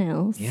something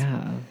else.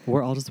 Yeah.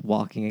 We're all just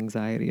walking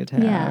anxiety Yeah.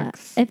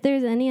 attacks. If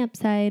there's any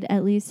upside,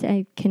 at least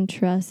I can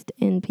trust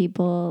in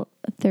people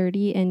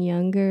 30 and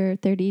younger,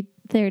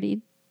 33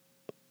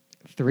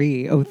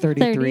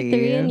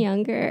 33 and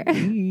younger.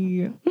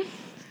 Eee.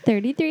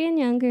 33 and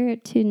younger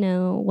to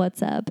know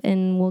what's up,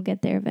 and we'll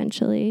get there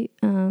eventually,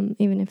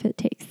 even if it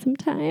takes some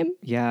time.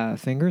 Yeah,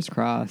 fingers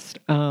crossed.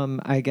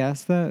 I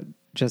guess that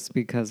just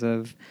because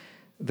of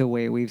the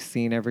way we've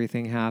seen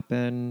everything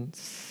happen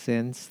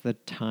since the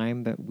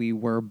time that we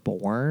were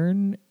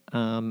born,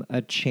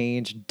 a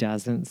change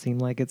doesn't seem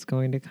like it's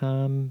going to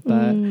come,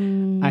 but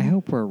I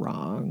hope we're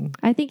wrong.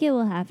 I think it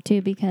will have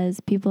to, because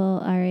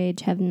people our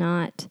age have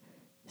not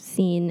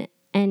seen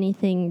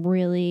anything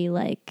really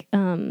like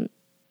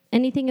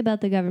anything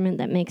about the government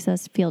that makes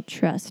us feel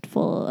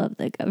trustful of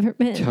the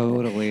government.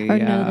 Totally. Or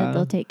yeah. know that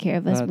they'll take care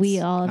of us. We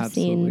That's all have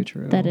absolutely seen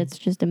true. that it's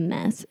just a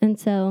mess. And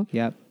so,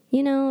 Yep.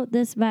 you know,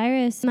 this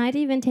virus might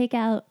even take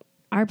out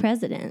our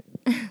president.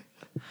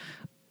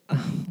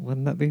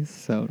 Wouldn't that be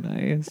so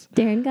nice?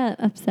 Darren got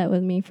upset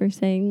with me for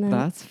saying that.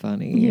 That's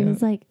funny. He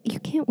was like, you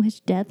can't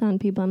wish death on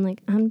people. I'm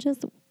like, I'm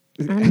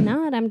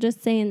not. I'm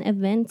just saying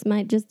events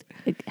might just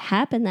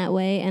happen that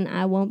way, and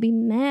I won't be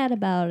mad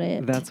about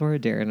it. That's where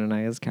Darren and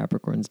I as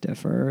Capricorns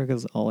differ,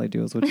 because all I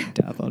do is wish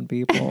death on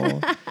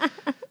people.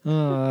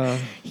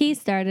 He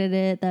started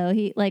it though.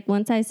 He like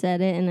once I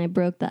said it and I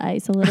broke the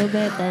ice a little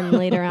bit. Then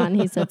later on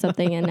he said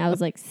something, and I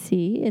was like,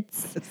 "See,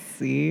 it's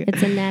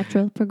a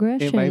natural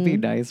progression." It might be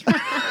nice.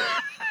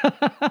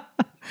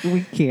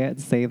 We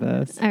can't say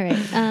this. All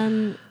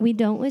right. We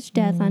don't wish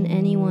death on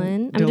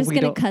anyone. I'm No, just we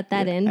gonna don't- cut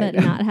that in, I but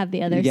know. not have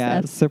the other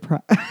Yeah, stuff.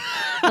 surprise.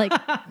 Like,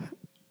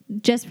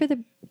 just for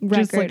the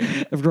Just record,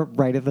 like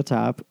right at the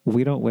top,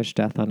 we don't wish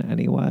death on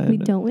anyone. we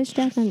don't wish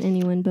death on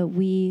anyone, but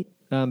we.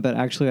 But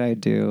actually, I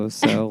do.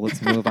 So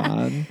let's move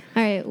on.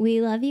 All right. We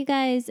love you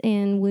guys,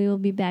 and we will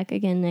be back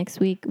again next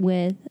week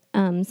with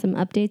some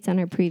updates on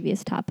our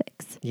previous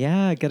topics.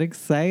 Yeah, get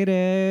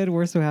excited.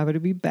 We're so happy to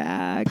be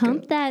back.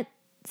 Pump that.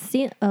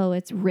 Oh,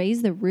 it's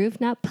raise the roof,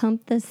 not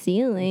pump the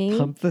ceiling.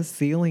 Pump the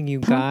ceiling,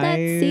 you Pump guys.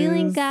 that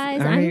ceiling, guys.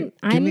 All right,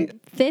 I'm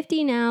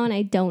 50 now, and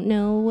I don't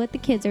know what the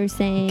kids are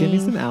saying. give me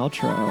some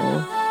outro.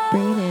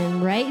 Bring it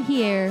in right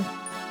here.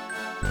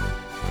 Can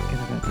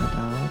I pet that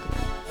dog?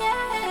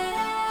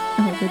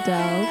 Oh, the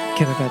dog.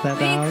 Can I pet that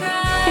dog?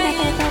 Can I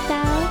pet that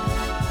dog?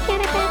 Can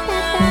I pet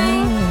that dog?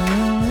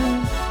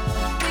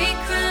 We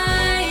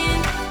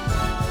crying,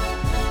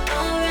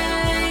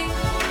 alright.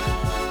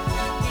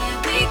 Yeah,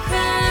 we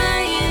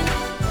crying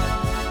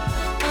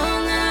all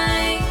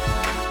night.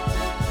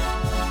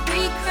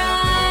 We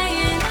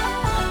crying,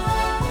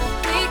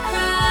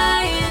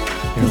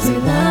 'cause we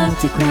love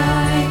to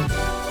cry.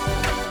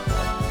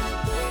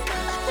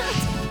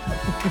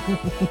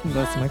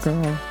 That's my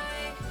girl.